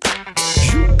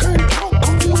 You can talk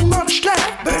on too much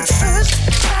life, but first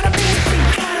gotta be free,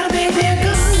 gotta be there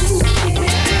good.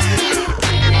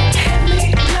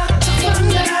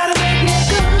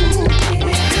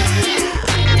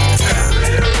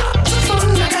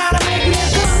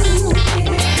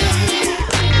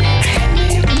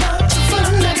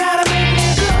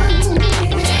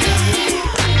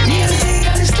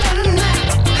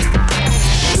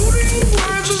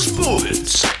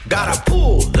 Gotta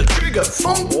pull the trigger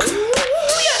funk.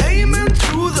 Aiming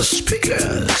through the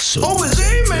speakers. Always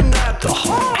aiming at the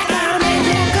heart. Gotta make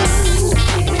it go.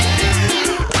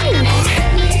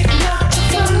 Lots of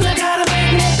fun, I gotta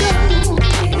make it go.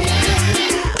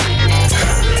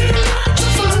 Lots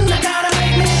of fun, I gotta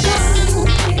make it go.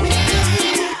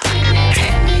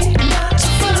 Lots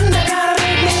of fun, I gotta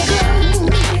make it go.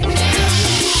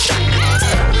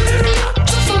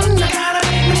 Lots of fun, I gotta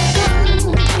make it go.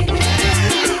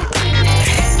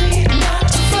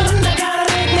 Lots of fun, I gotta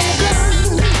make me go.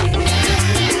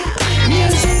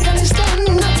 Music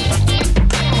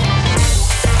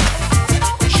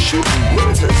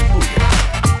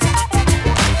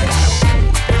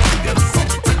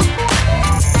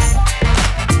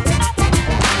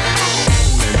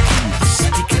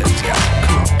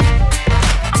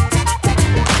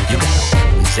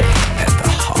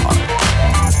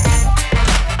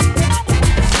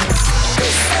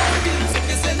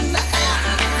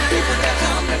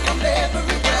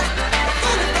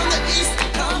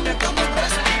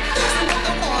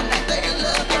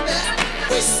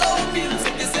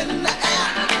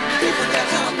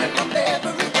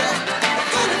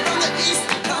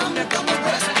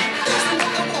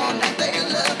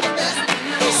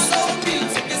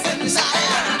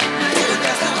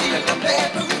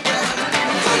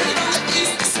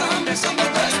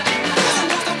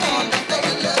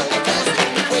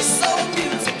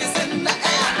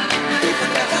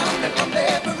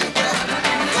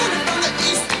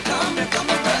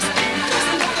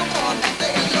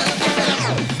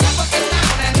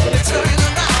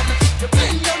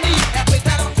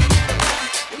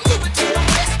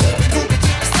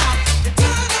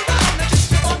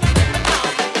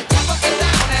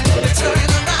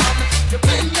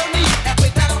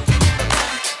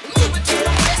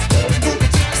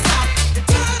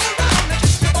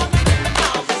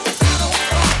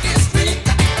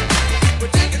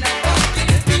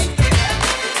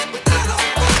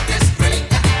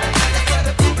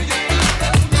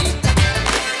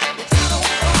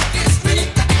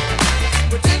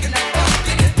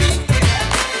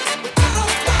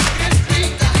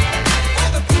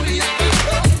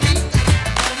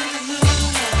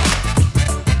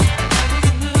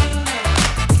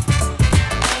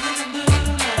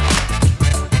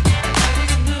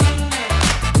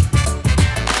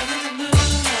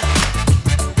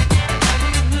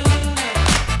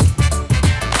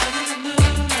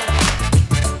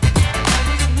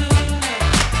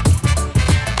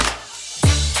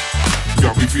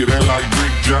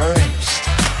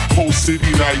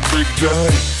city like Rick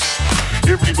James.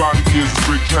 Everybody is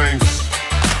Rick James.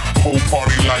 Whole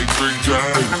party like Rick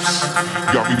James.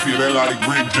 Got me feeling like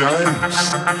Rick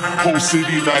James. Whole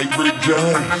city like Rick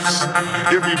James.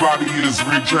 Everybody is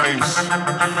Rick James.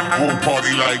 Whole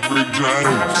party like Rick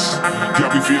James.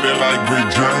 Got me feeling like Rick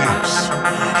James.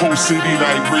 Whole city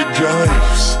like Rick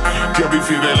James. Got me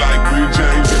feeling like Rick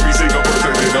James. Every single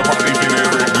person in the party feeling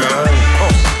Rick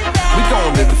James. We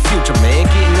going to the future, man.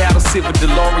 Getting out of silver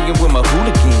DeLorean with my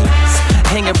hooligans.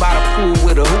 Hanging by the pool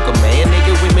with a hookah, man.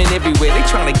 Nigga, women everywhere, they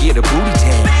tryna get a booty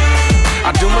tan.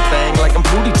 I do my thing like I'm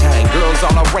booty tang. Girls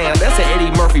all around, that's an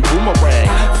Eddie Murphy boomerang.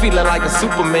 Feeling like a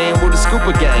Superman with a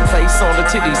scooper gang. Face on the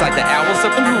titties like the owls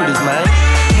up in Hooters, man.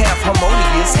 Half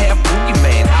harmonious, half boogie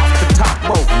man. Off the top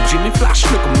rope, Jimmy Fly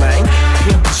Snooker, man.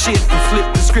 Pimp the shit and flip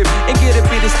the script and get a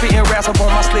bit of spitting raps up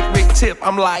on my slick Rick tip.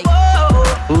 I'm like,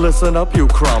 listen up, you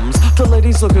crumbs. The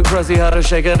ladies looking crazy, how to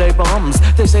shake their bums.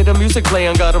 They say the music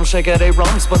playing got them shaking their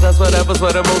rums, but that's whatever's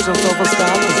where the emotions over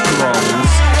stylist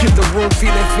drums. Get the room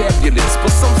feeling fabulous, but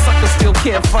some suckers still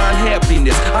can't find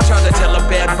happiness. I try to tell them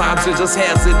bad vibes are just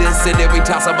hazardous, and then we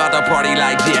toss about the party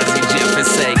like Jazzy Jeff and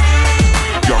say,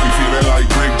 got me feeling like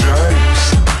Rick James.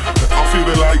 I'm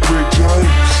feeling like Rick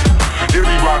James.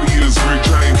 Everybody is Rick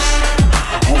James.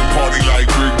 Whole party like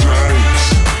Rick James.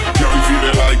 Got me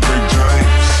feeling like Rick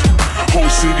James. Whole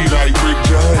city like Rick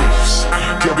James.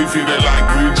 Got me feeling like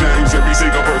Rick James. Every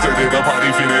single person in the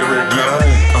party feeling Rick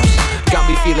James. Got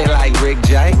me feeling like Rick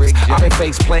James. I've been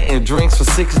face planting drinks for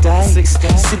 6 days.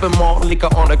 Sipping malt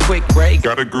liquor on a quick break.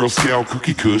 Got a Girl Scout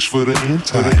cookie kush for the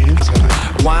intake.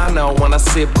 Wino when I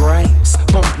sip grapes.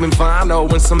 Bumping vinyl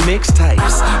and some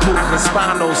mixtapes. Moving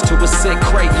spinals to a sick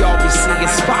crate. Y'all be seeing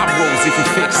spirals if you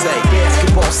fixate.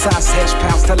 Basketball size hash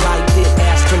pounds to light it.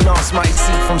 Astronauts might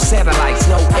see from satellites.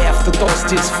 No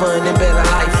afterthoughts, just fun and better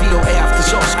life. Feel after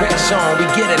show scratch on. We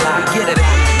get it like, get it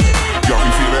like. Got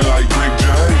me feeling like Rick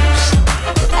James.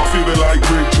 I'm feeling like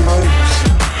Rick James.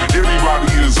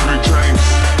 Everybody is Rick James.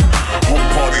 Whole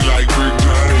party like Rick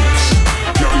James.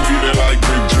 Got me feeling like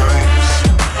Rick James.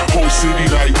 Whole city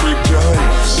like Rick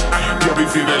James. Got me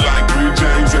feeling like Rick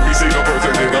James. Every single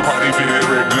person in the party feeling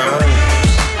Rick James.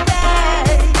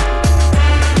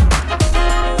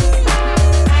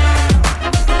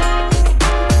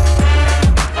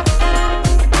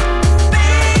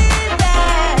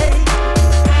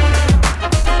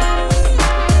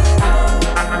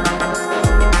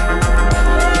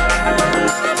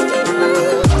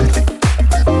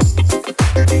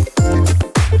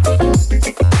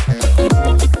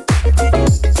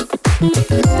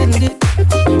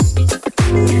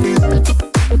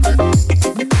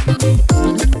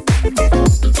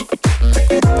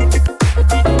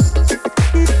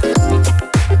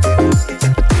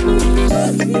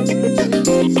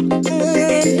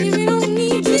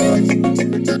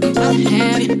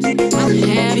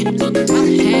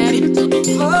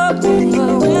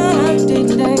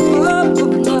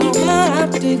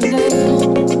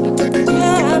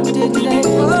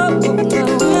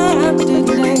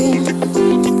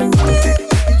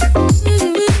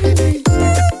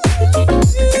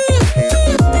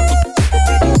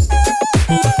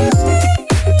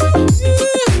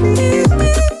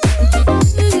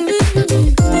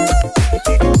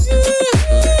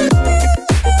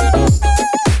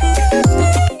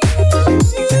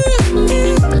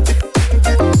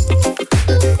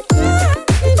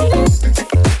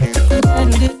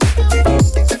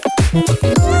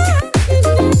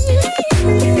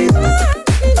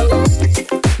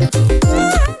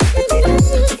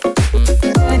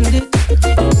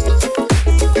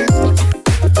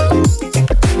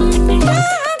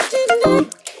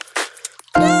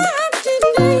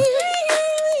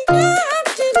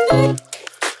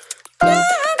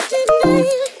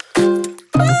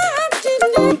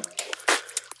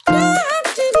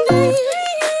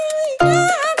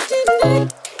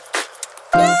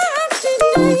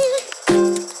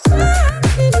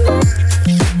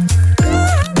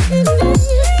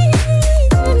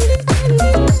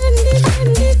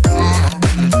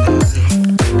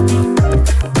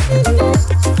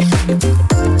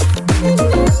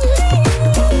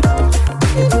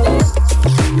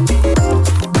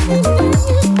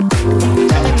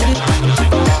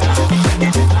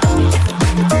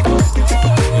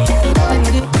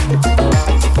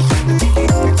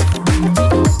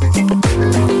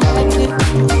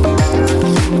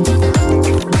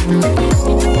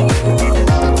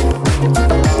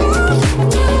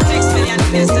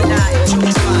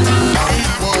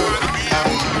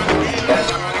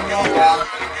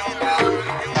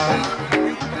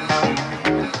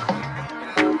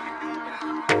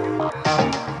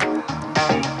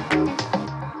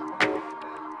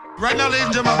 Right now, ladies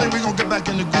and gentlemen, I think we're gonna get back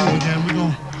in the groove again. We're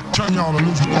gonna turn y'all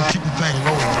loose. We're gonna keep the thing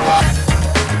rolling.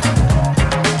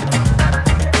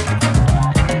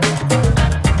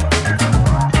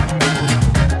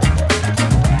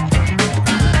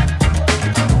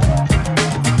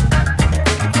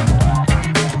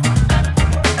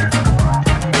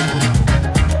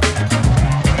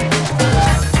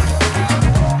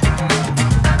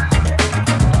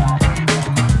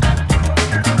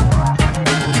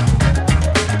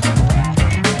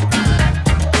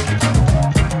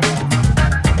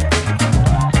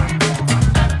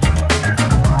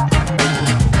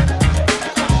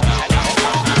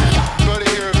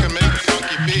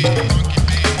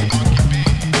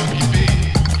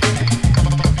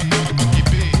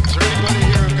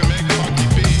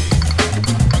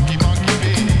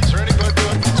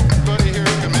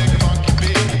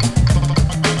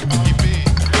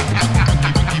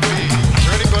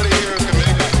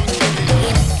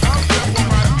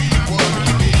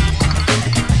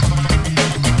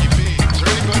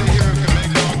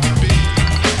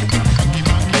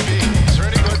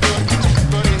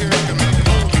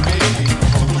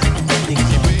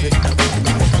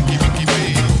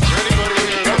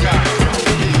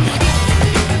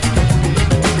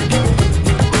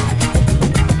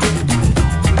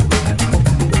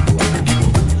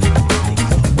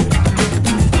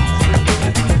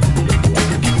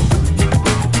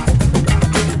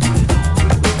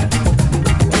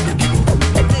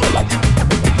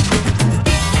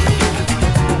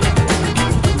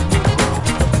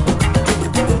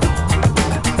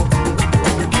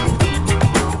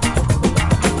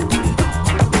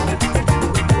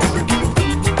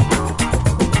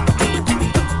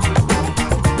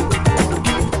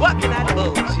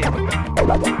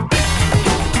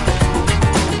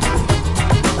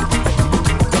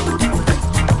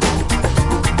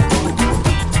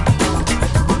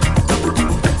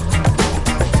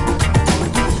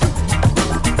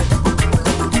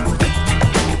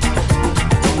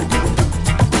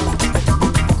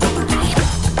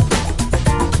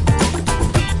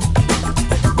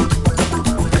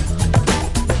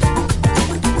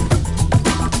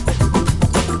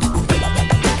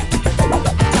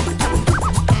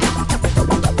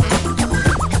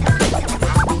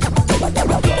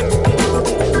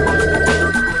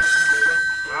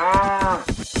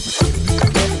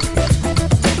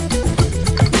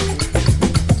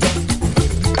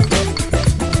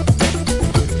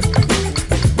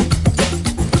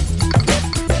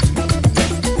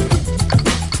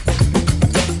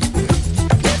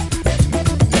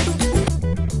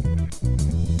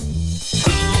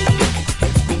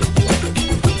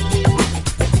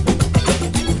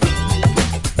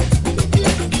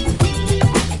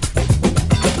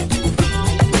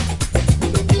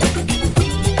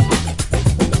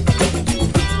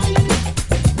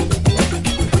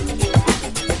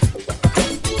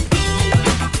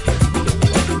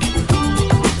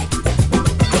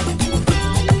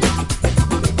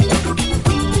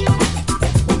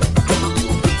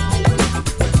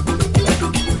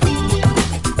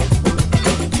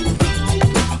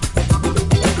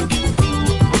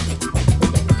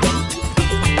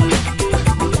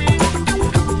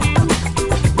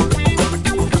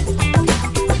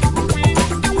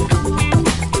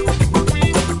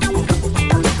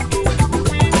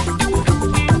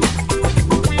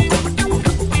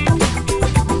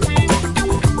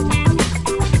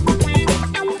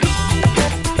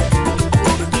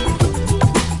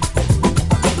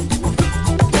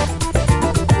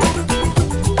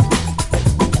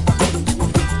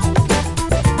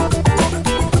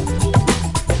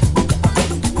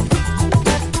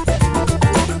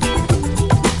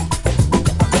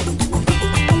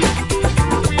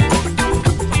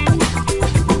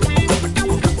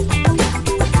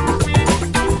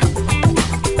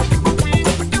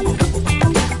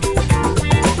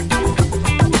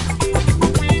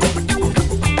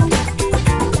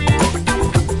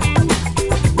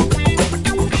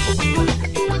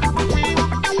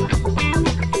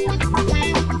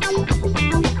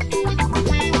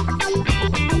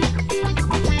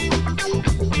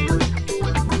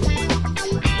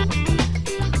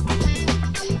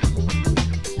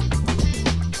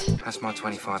 my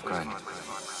 25 grand.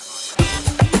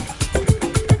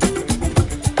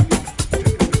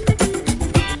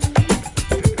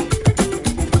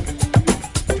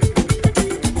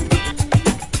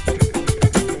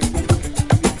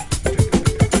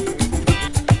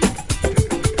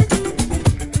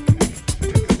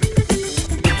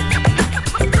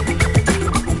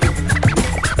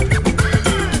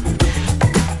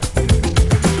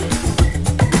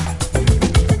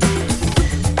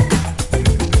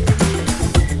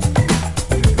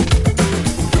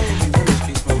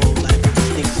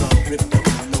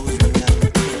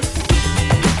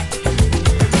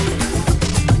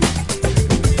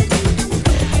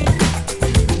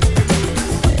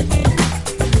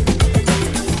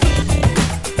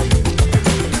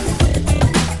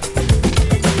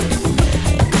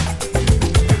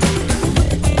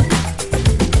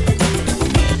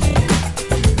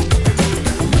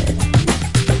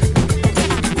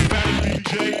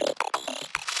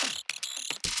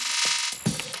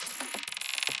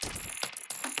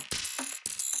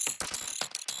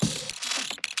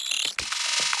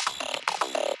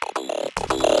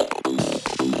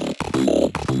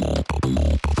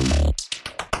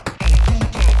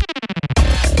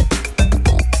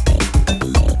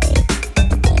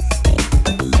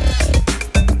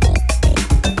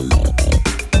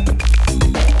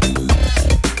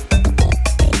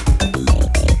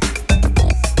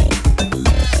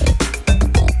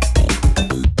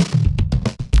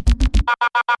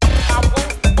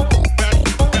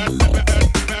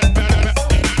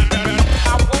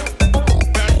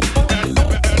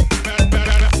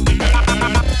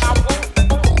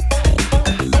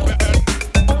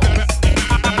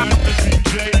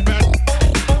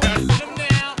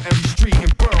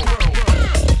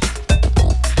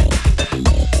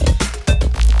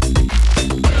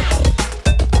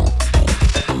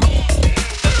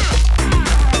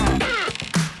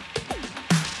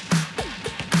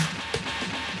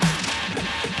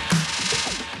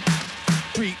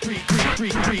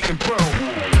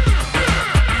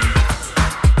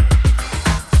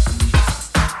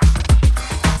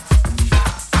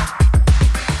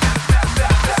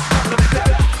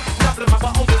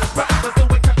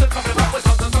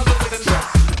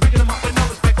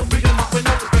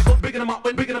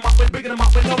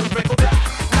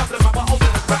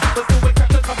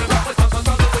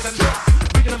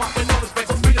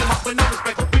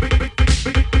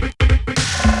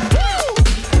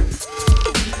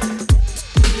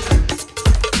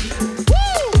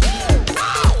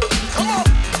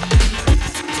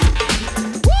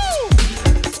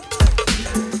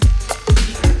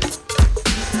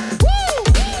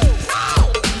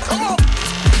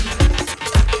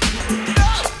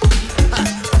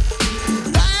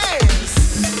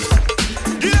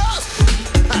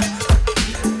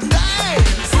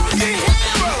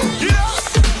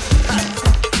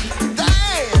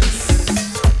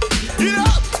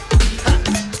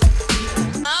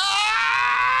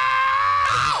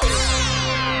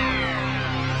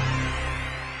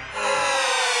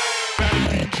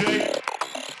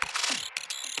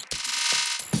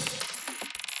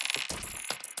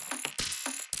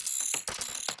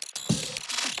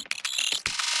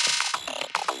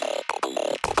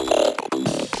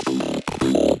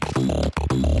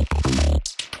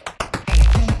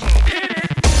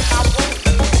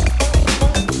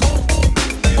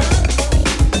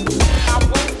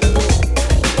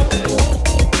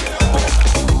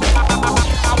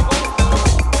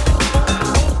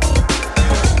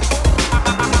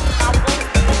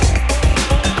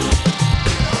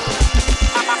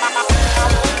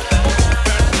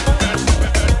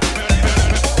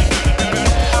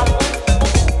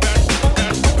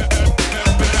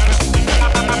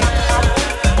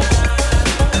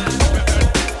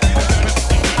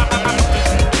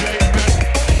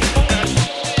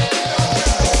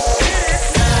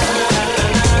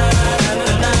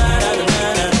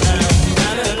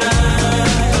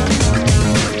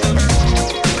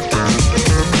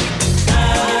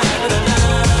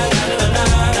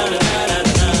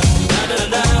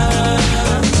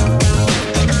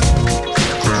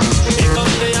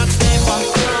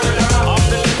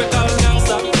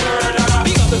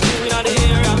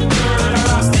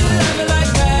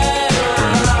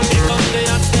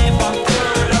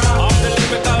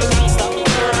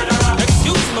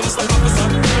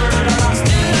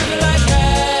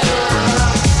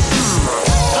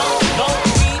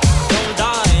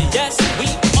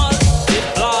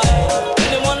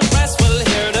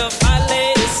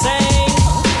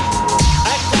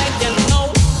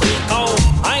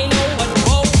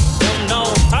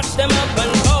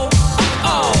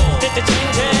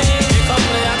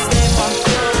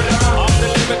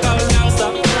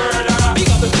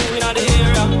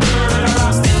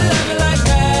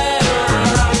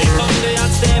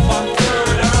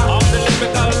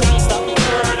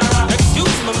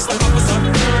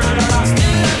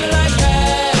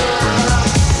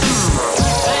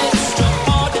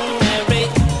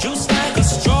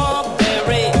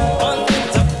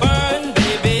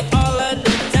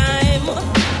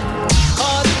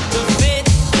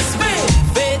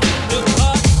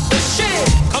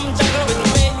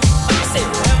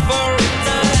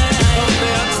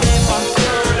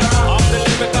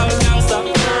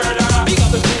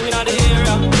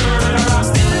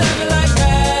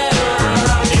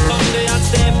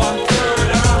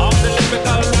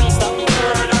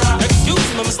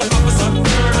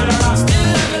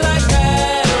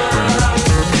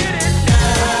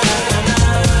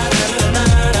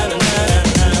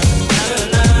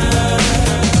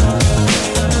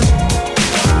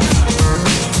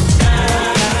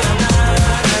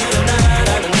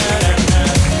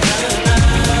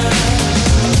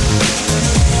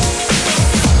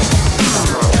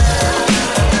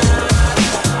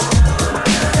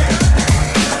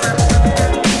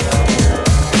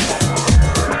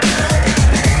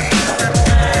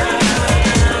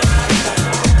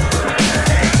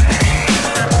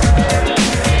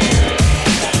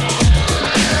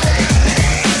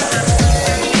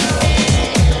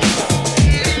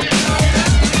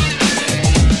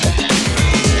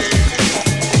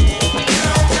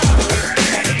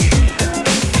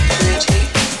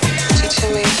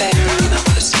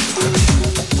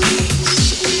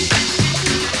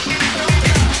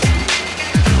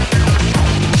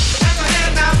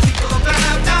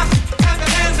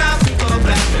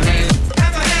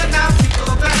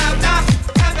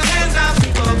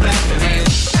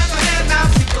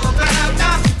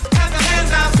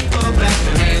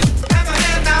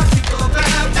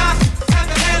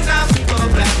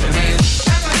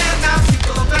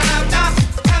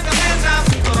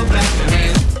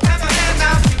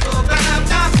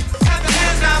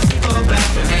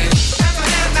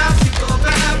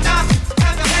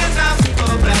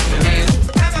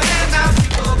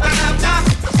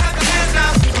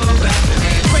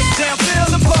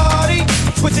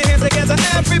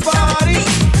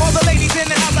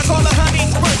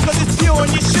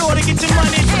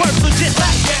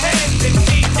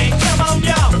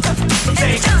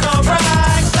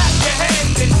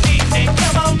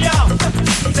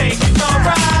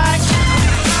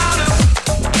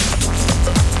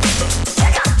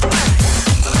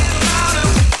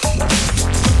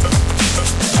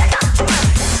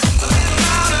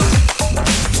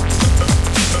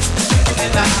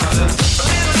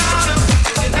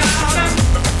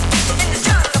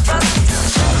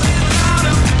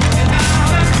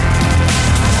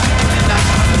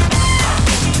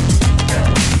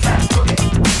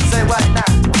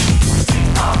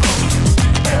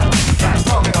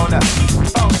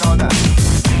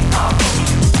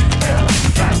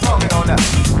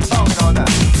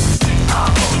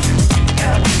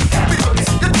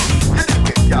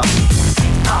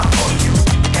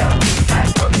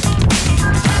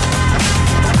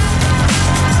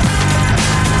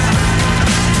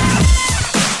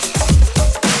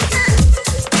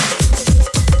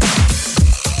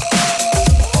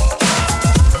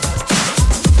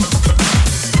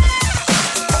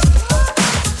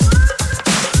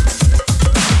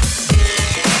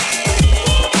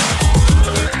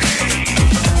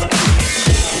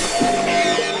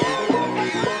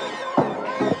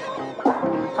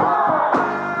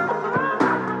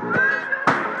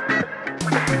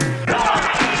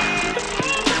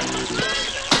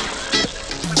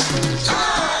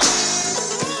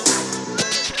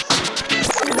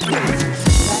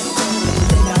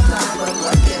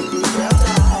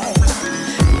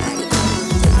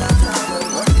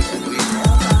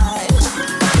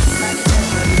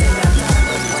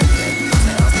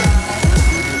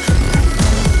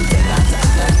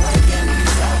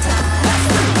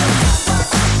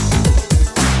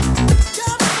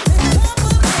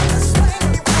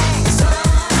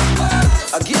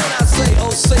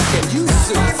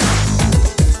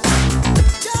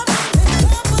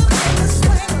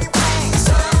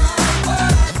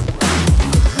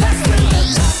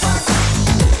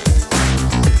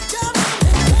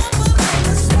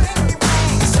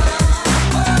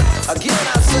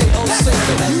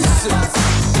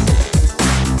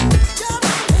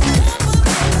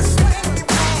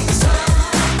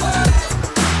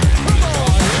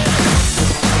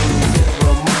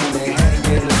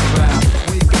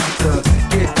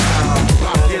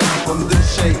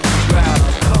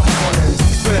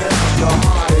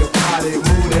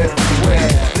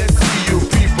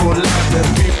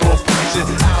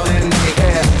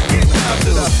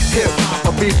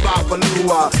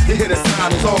 Baloo. You hear the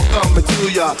sound, it's all coming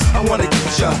to ya. I wanna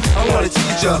get ya, I wanna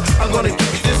teach ya. I'm gonna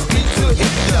get this beat to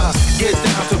hit ya. Get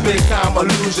down to big time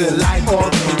illusion, like all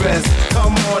the rest.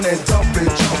 Come on and dump it,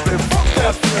 jump it, fuck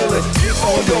that feeling. Get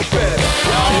on your bed.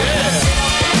 Oh yeah.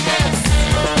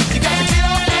 You got to get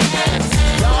up.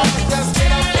 Y'all just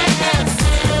get up.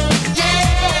 Yeah.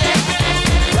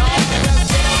 Y'all just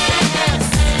get up.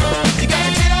 You got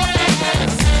to get up.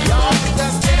 Y'all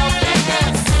just get up.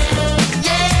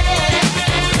 Yeah. Oh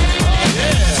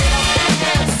yeah.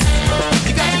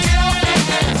 You got to get up.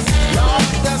 Y'all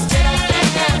just get up.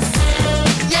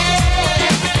 Yeah.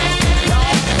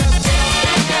 Y'all just get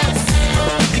up.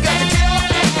 You got to get up.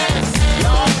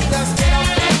 Y'all just get up.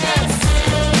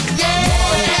 Yeah.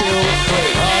 1, 2, 3.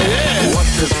 Oh yeah.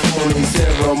 What's this phony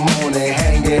ceremony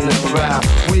hanging around?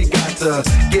 We got to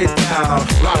get down,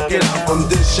 rock it out from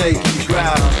this shaky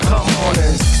ground. Come on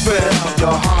and spread out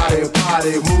your heart and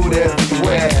body, mood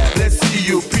everywhere. Let's see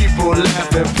you people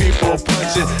laughing, people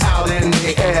punching out in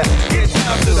the air. Get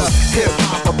down to the hip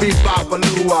hop, a beat bop, a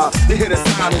lua. You hear the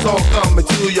sound, it's all coming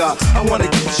to ya. I wanna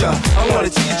get ya, I wanna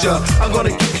teach ya. I'm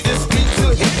gonna get this beat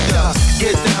to hit ya.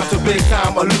 Get down to big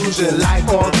time illusion, like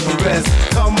all the rest.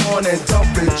 Come on and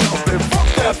dump it, jump it, fuck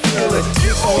that feeling.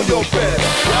 Get on your bed.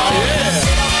 Oh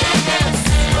yeah.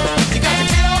 You got to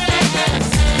get up.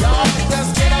 Y'all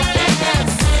just get up.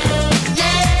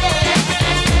 Yeah.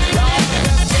 Y'all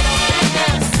just get up.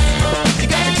 You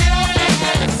got to get up.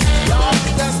 Y'all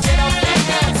just get up.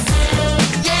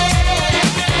 Yeah. Oh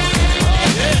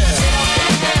yeah.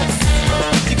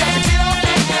 You got to get up.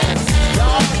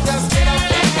 Y'all just get up.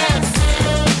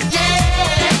 Yeah.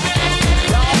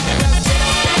 Y'all just get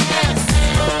up.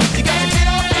 You got to get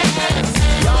up.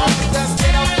 Y'all just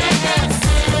get up.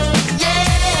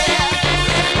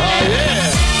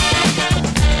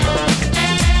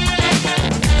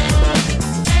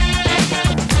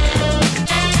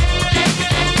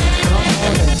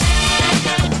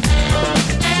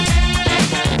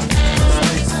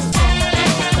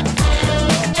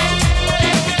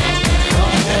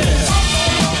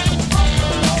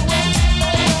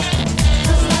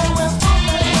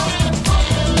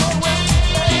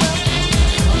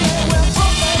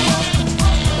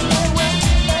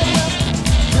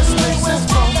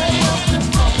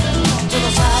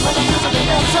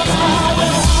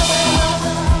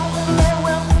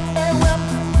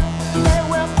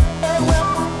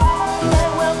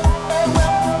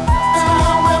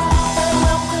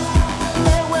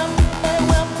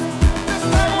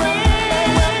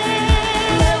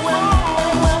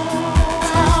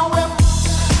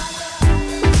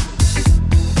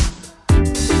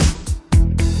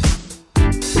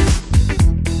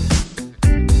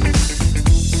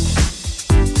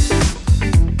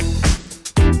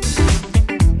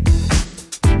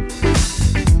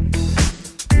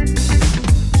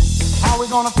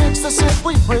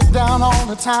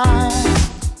 Time.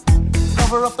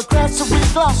 Cover up the cracks that we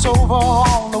gloss over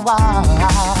all the while.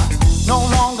 No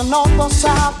longer north or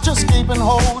south, just keeping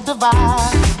whole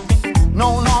divide.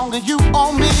 No longer you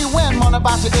on me when money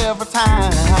buys you every time.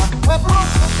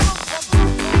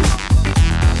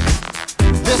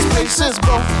 This place is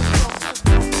broke.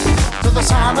 To the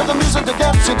sound of the music that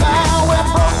gets you down, we're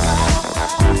broke.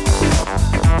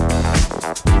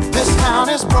 This town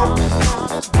is broke.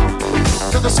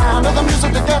 To the sound of the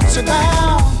music that gets you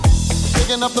down.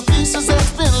 Picking up the pieces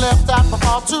that's been left out for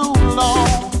far too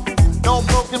long. No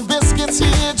broken biscuits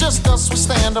here, just us we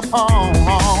stand upon.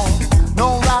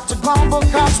 No right to grumble,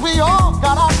 cause we all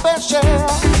got our fair share.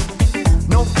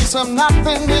 No piece of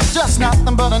nothing is just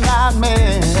nothing but a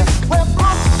nightmare. We're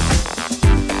broke.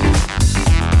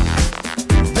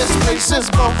 This place is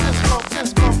broke.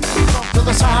 To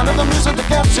the sound of the music that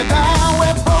gets you down.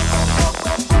 We're broke.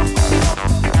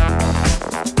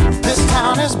 This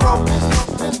town is broke.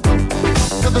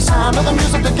 To the sound of the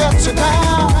music that gets you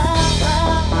down.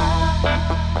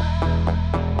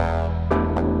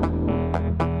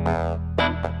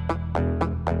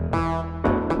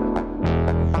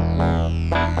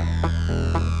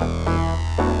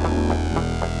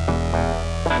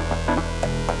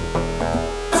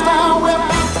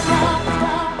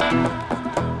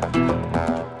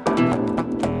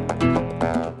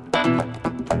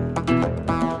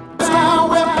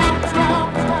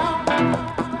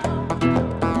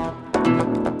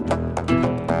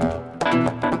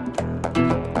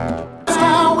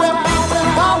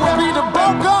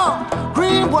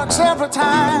 Every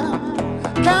time,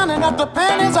 counting up the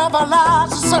pennies of our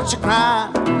lives is such a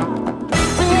crime.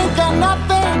 We ain't got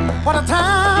nothing, what a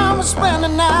time we're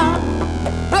spending now.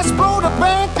 Let's blow the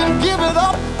bank and give it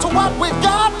up to what we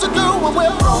got to do when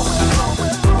we're broke.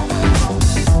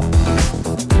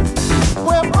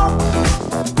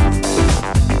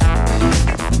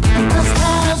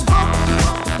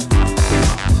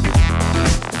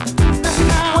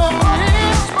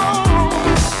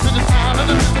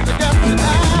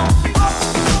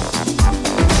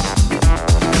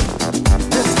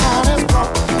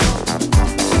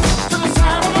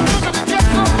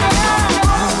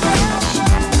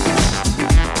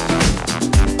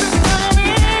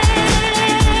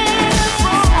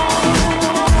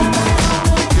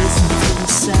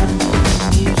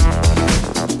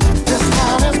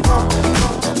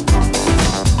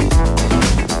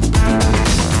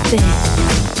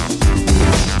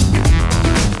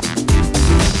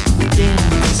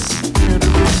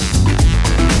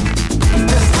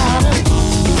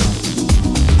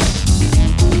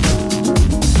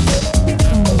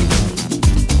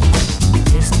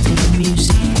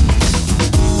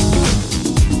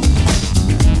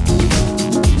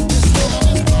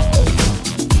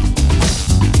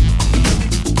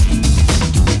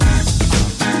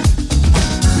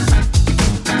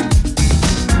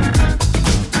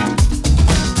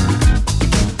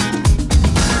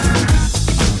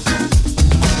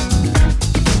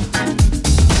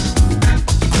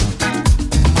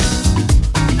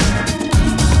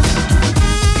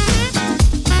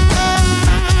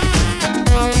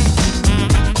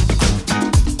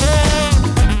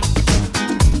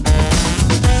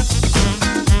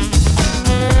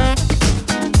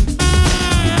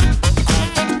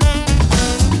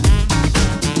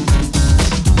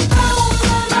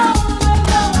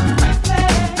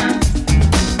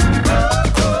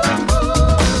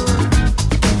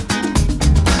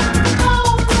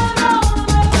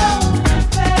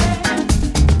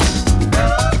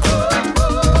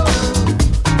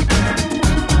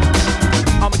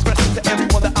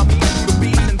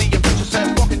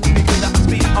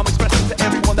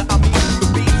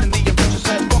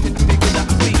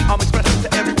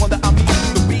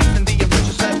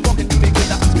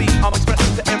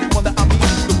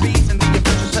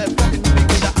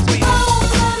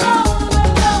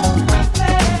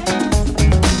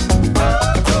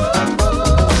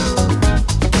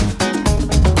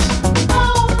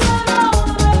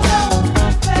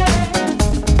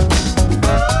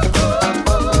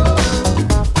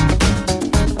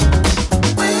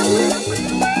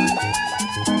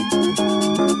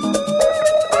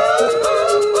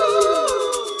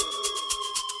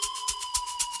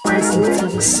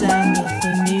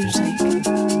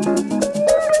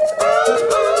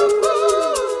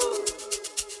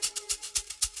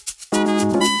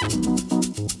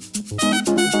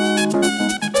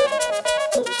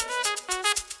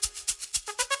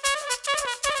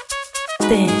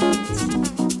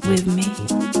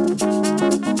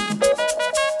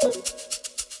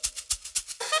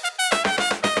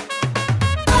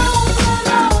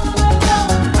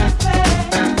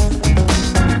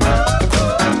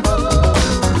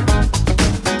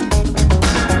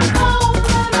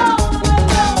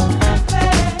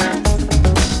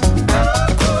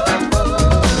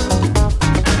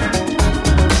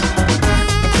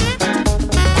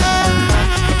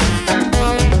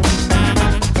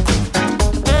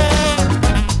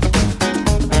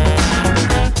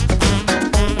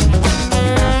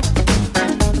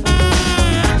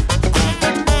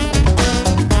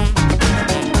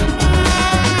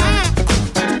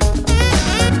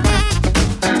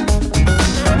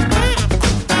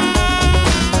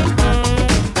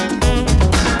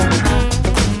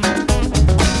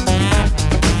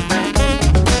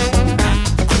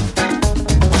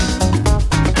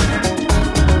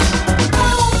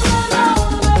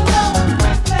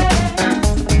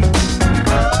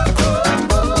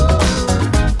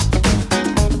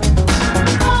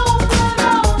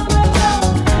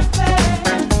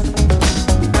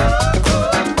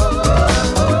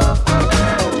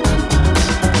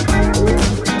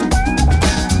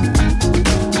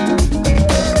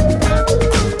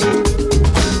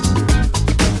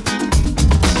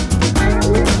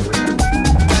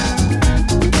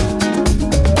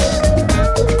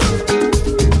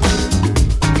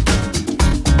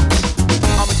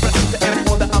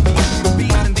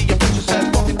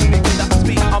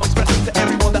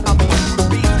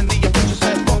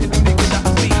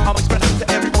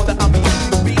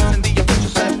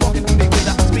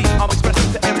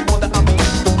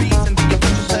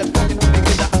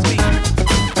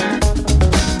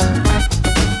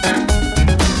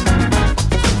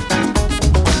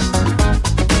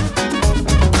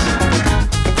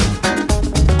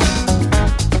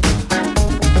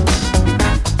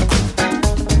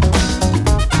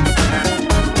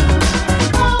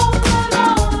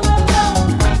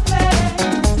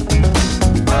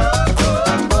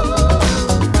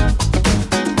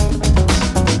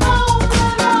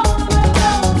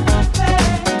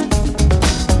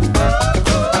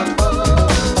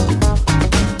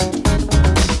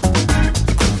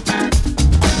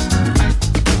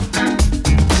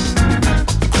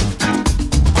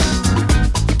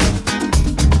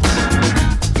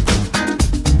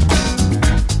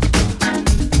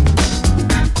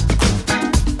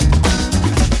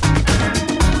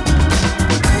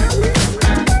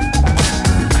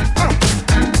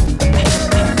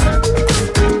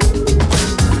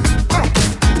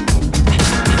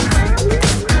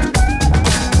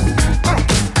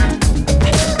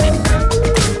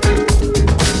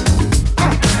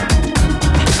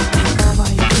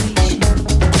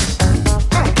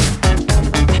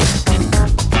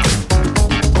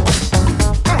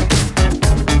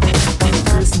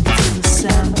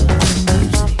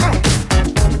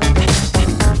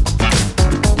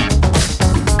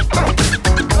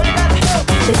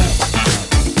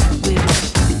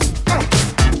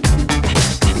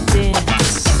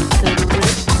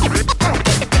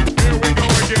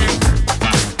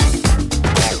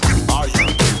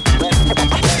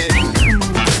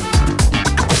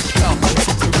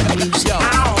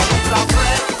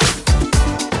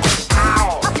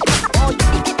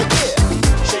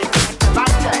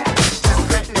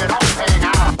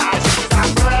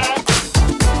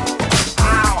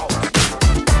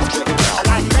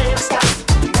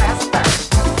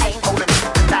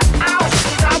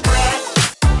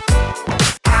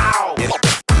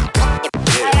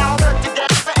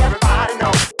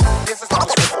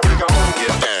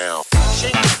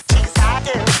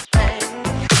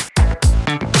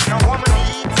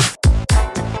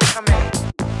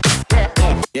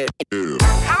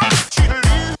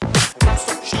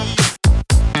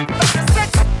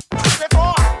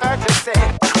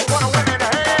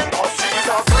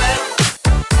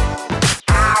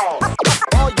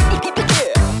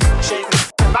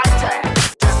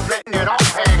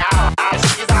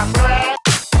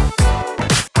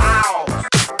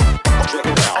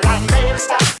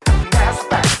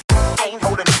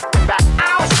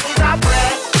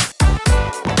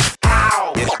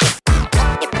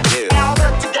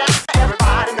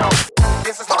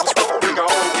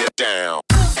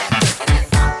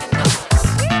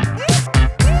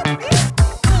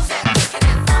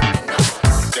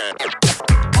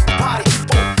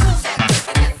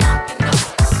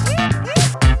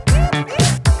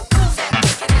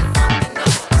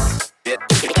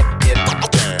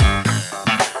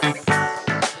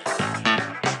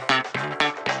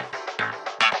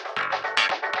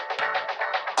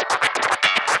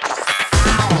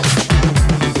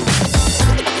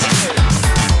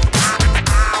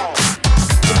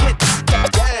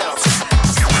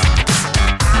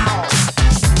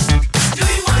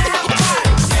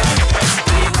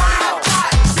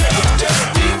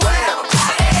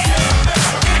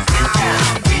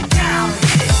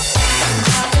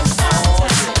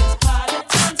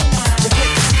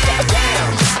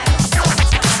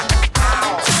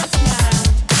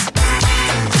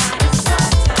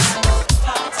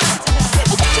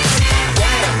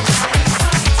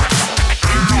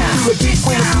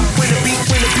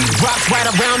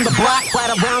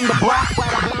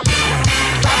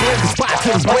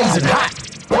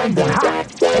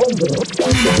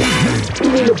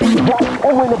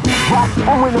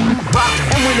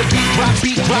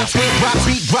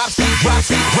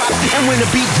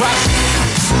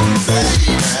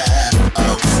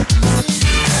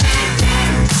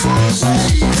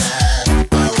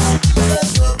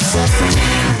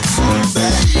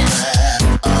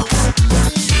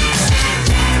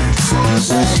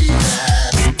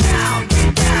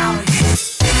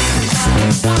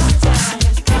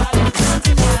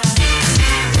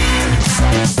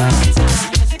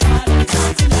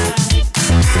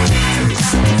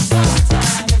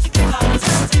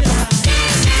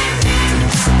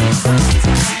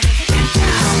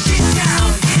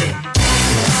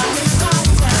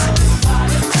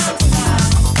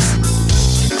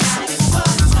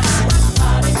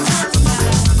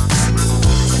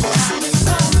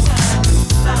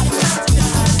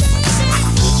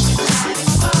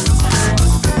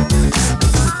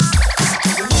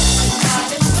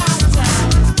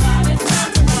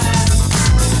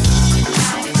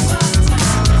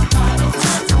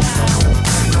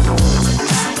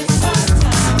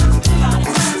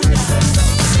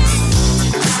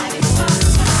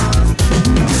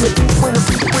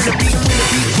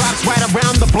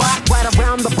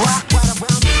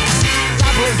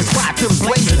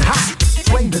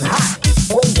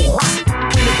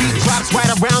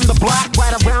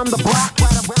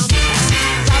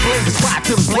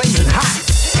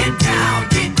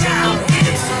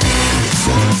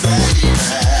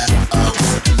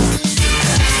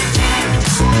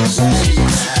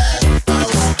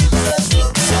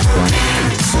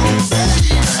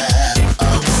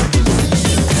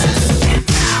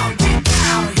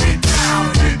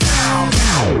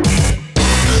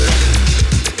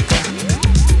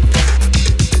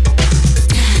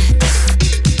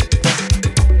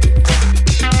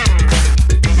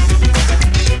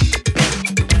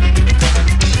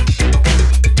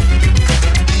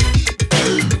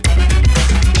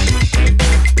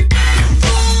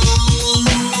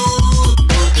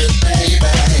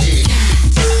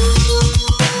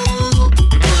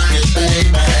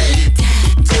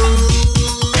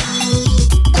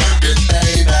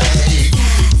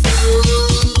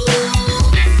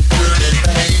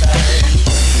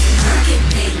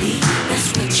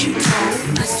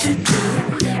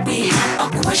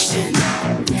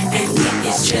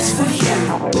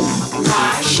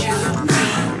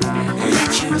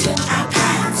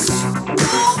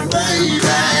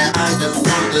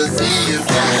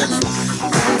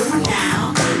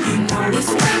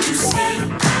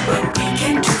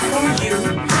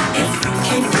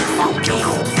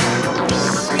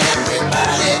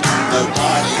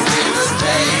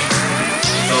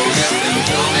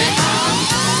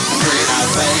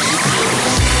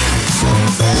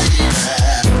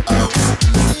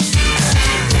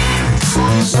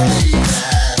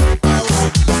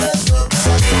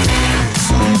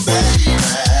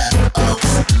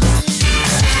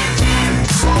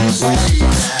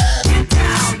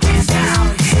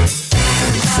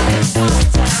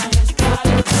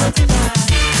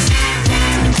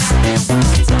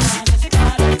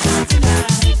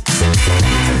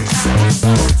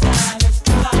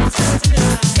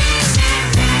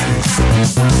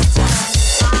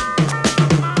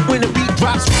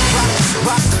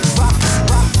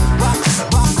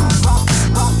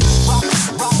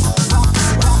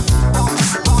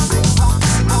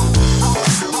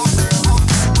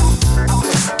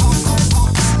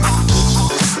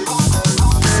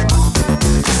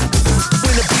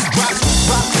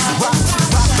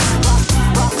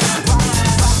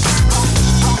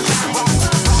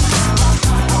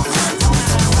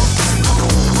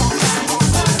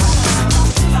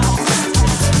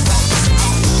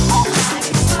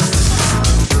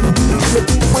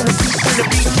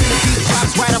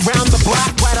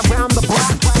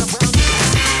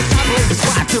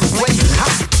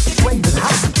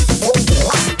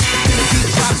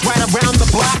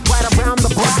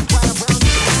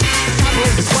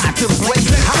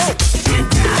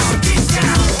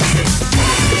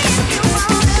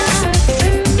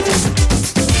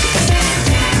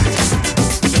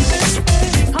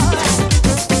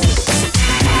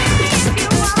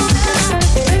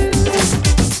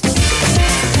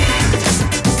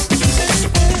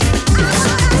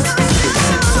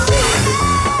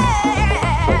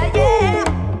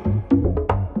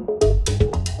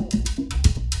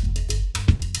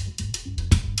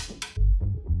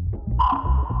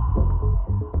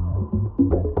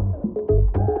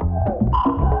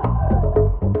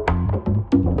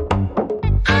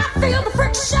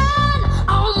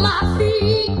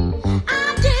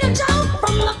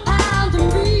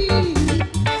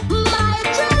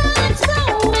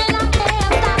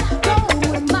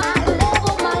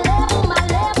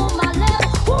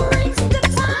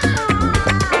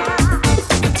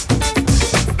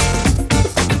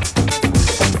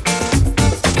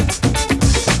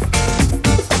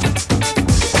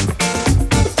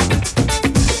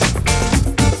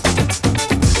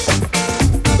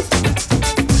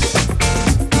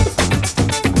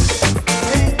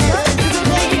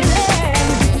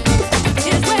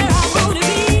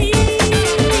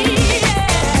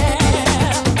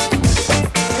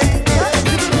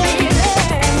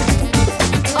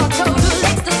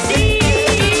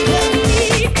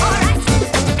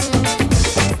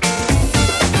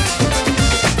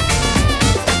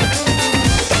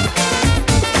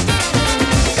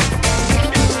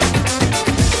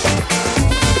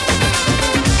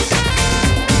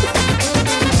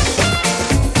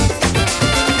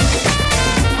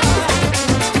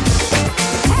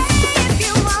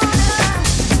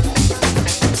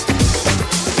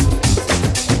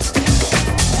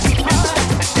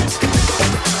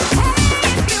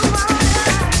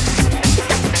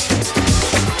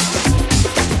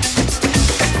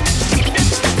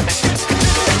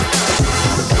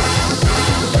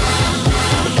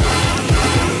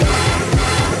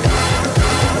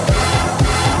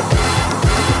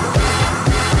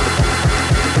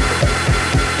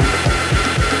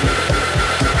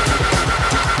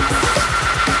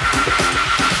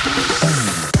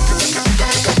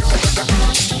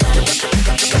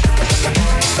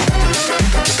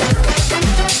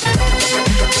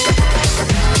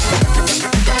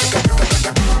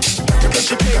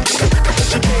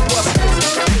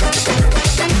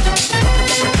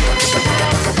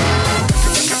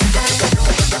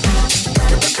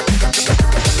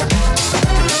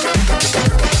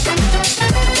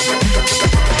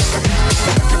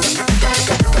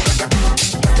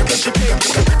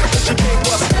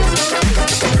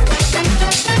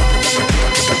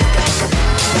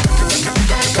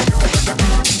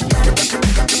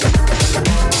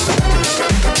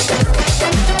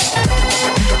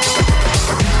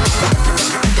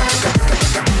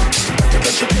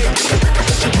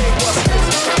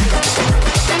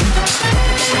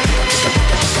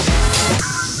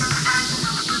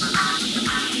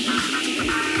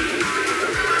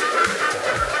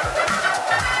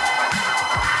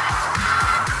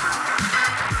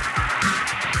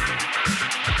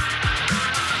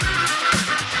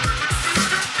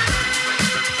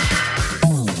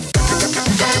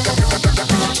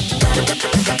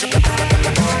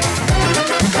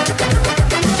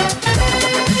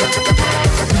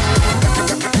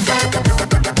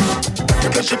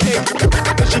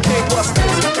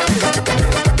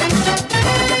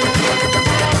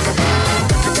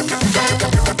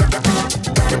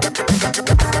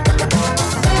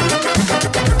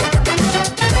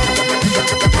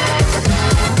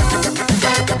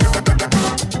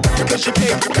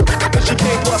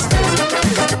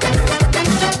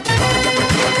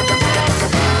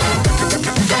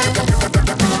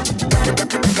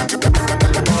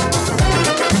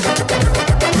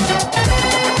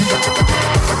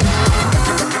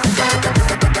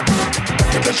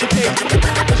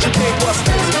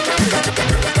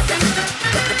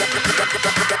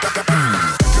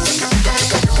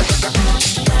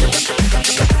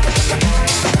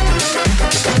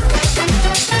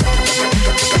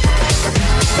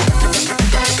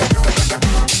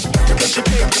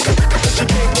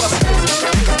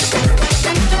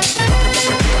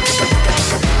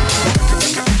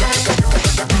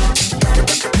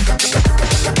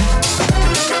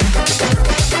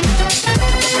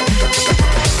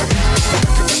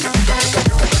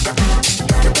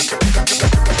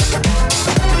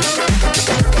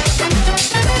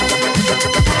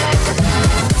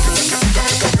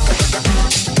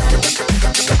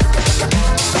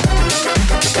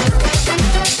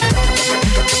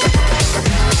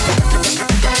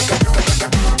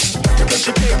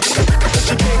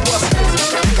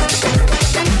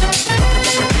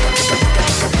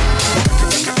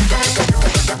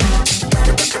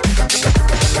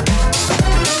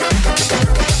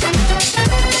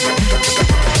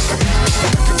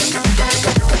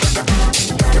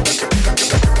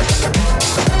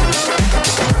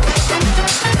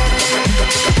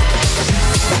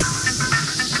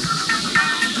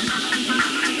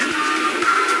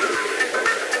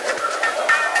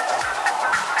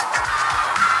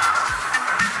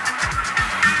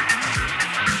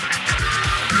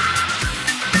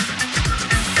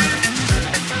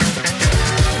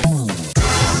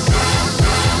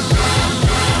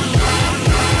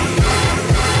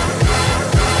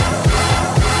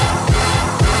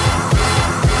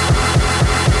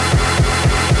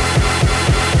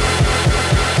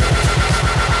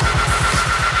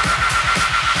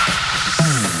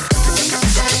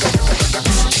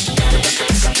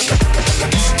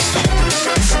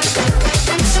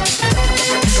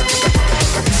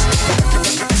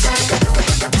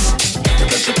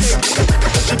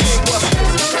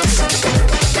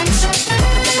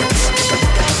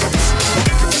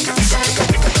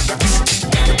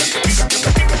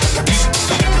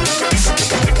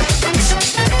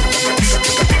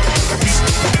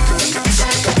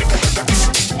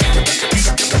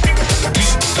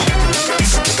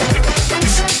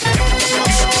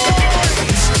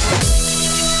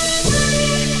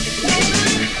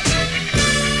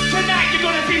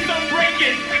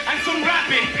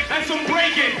 some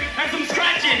breaking, and some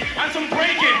scratching, and some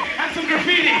breaking, and some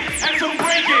graffiti, and some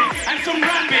breaking, and some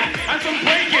rapping, and some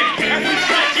breaking, and some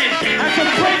scratching, and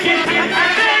some breaking, and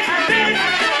then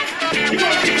you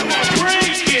gotta see some more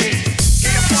breaking.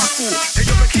 Get your passport and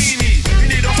your bikini. You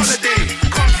need a holiday,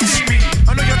 come see me.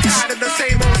 I know you're tired of the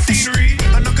same old scenery,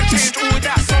 and I can change all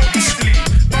that so easily.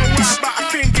 Don't worry about a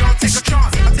thing, girl, take a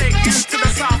chance. I take you to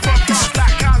the south of France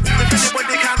like cans. If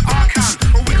anybody can, I can.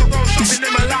 Or we could go shopping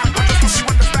in Milan. I just hope you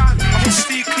understand. I hope you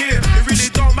see clear. It really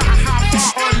don't matter how far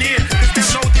or near, 'cause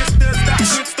there's no distance that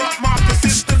could stop my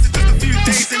persistence. It's just a few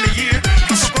days in the year.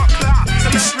 Plus I got clout, so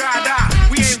let's ride out.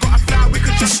 We ain't got a fly, we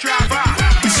could just drive out.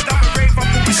 We could have a rave up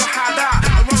and we could hide out.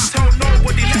 I won't tell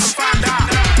nobody, let us find out.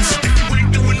 If you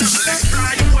ain't doing nothing, let's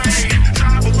fly away.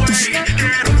 Drive away,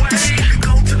 get away.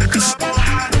 Go to the club or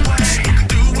hide away.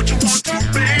 Do what you want to,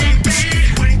 baby. If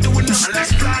you ain't doing nothing,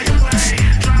 let's fly away.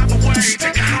 Drive away,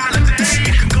 take a holiday.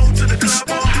 Go to the club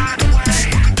or hide away.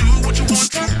 Do what you want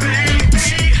to, baby.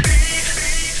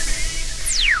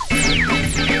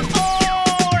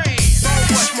 Don't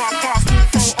watch my passport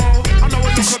photo. I know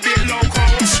I look a bit loco,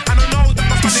 and I know that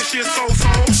my Spanish is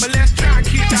so-so, but let's try and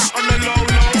keep that on the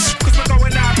low-low, 'cause we're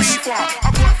going out FIFA.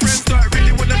 I've got friends that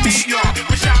really wanna meet ya,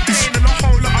 with champagne and a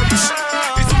whole lot of rum.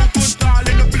 It's all good,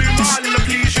 darling, the blue mile and the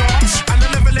pleasure, and I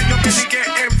never let your belly get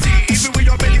empty. Even when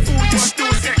your belly full, you're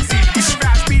still sexy. We can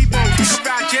ride speedboats, we can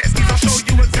ride jet skis. I'll show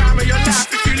you a time of your life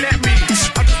if you let me.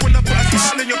 I just wanna put a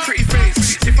smile on your pretty face.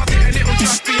 If I did a little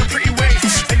just be a pretty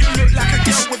waist, and you look like a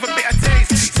girl with a bit of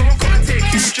taste, so I'm gonna take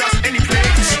you just any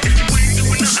place. If you ain't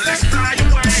doing nothing, let's fly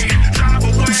away. Drive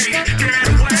away, get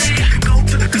away. Go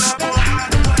to the club or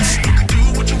hide away. Do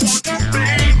what you want to,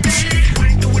 baby. If you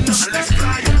ain't doing nothing, let's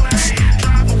fly away.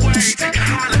 Drive away, take a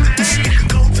holiday.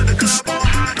 Go to the club or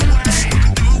hide away.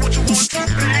 Do what you want to,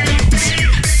 baby.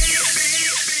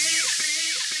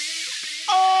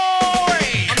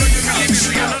 I know you're really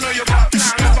busy and I know you've got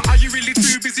plans, but are you really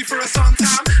too busy for a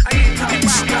sometime? I ain't talking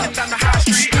about walking down the high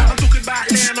street. I'm talking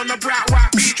about laying on a bright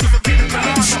white beach with a pina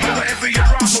colada or whatever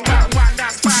you'd rather. White wine,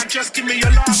 that's fine, just give me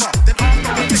your lava. Then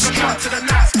after we'll take a trip to the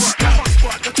night spot, the hot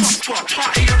spot, the top spot,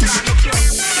 party around the clock.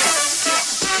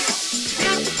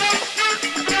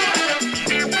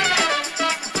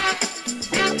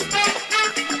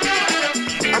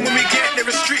 And when we get there,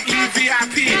 it's strictly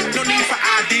VIP. No need for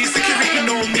ID, security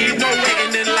know me. No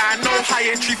waiting in line, no high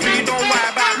entry fee. Don't worry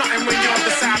about nothing when you're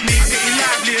beside me. Get you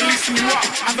lively and loosen you up.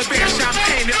 Have a bit of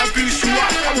champagne, it'll boost you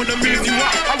up. I wanna move you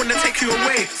up, I wanna take you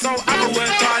away. So have a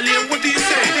word, darling, what do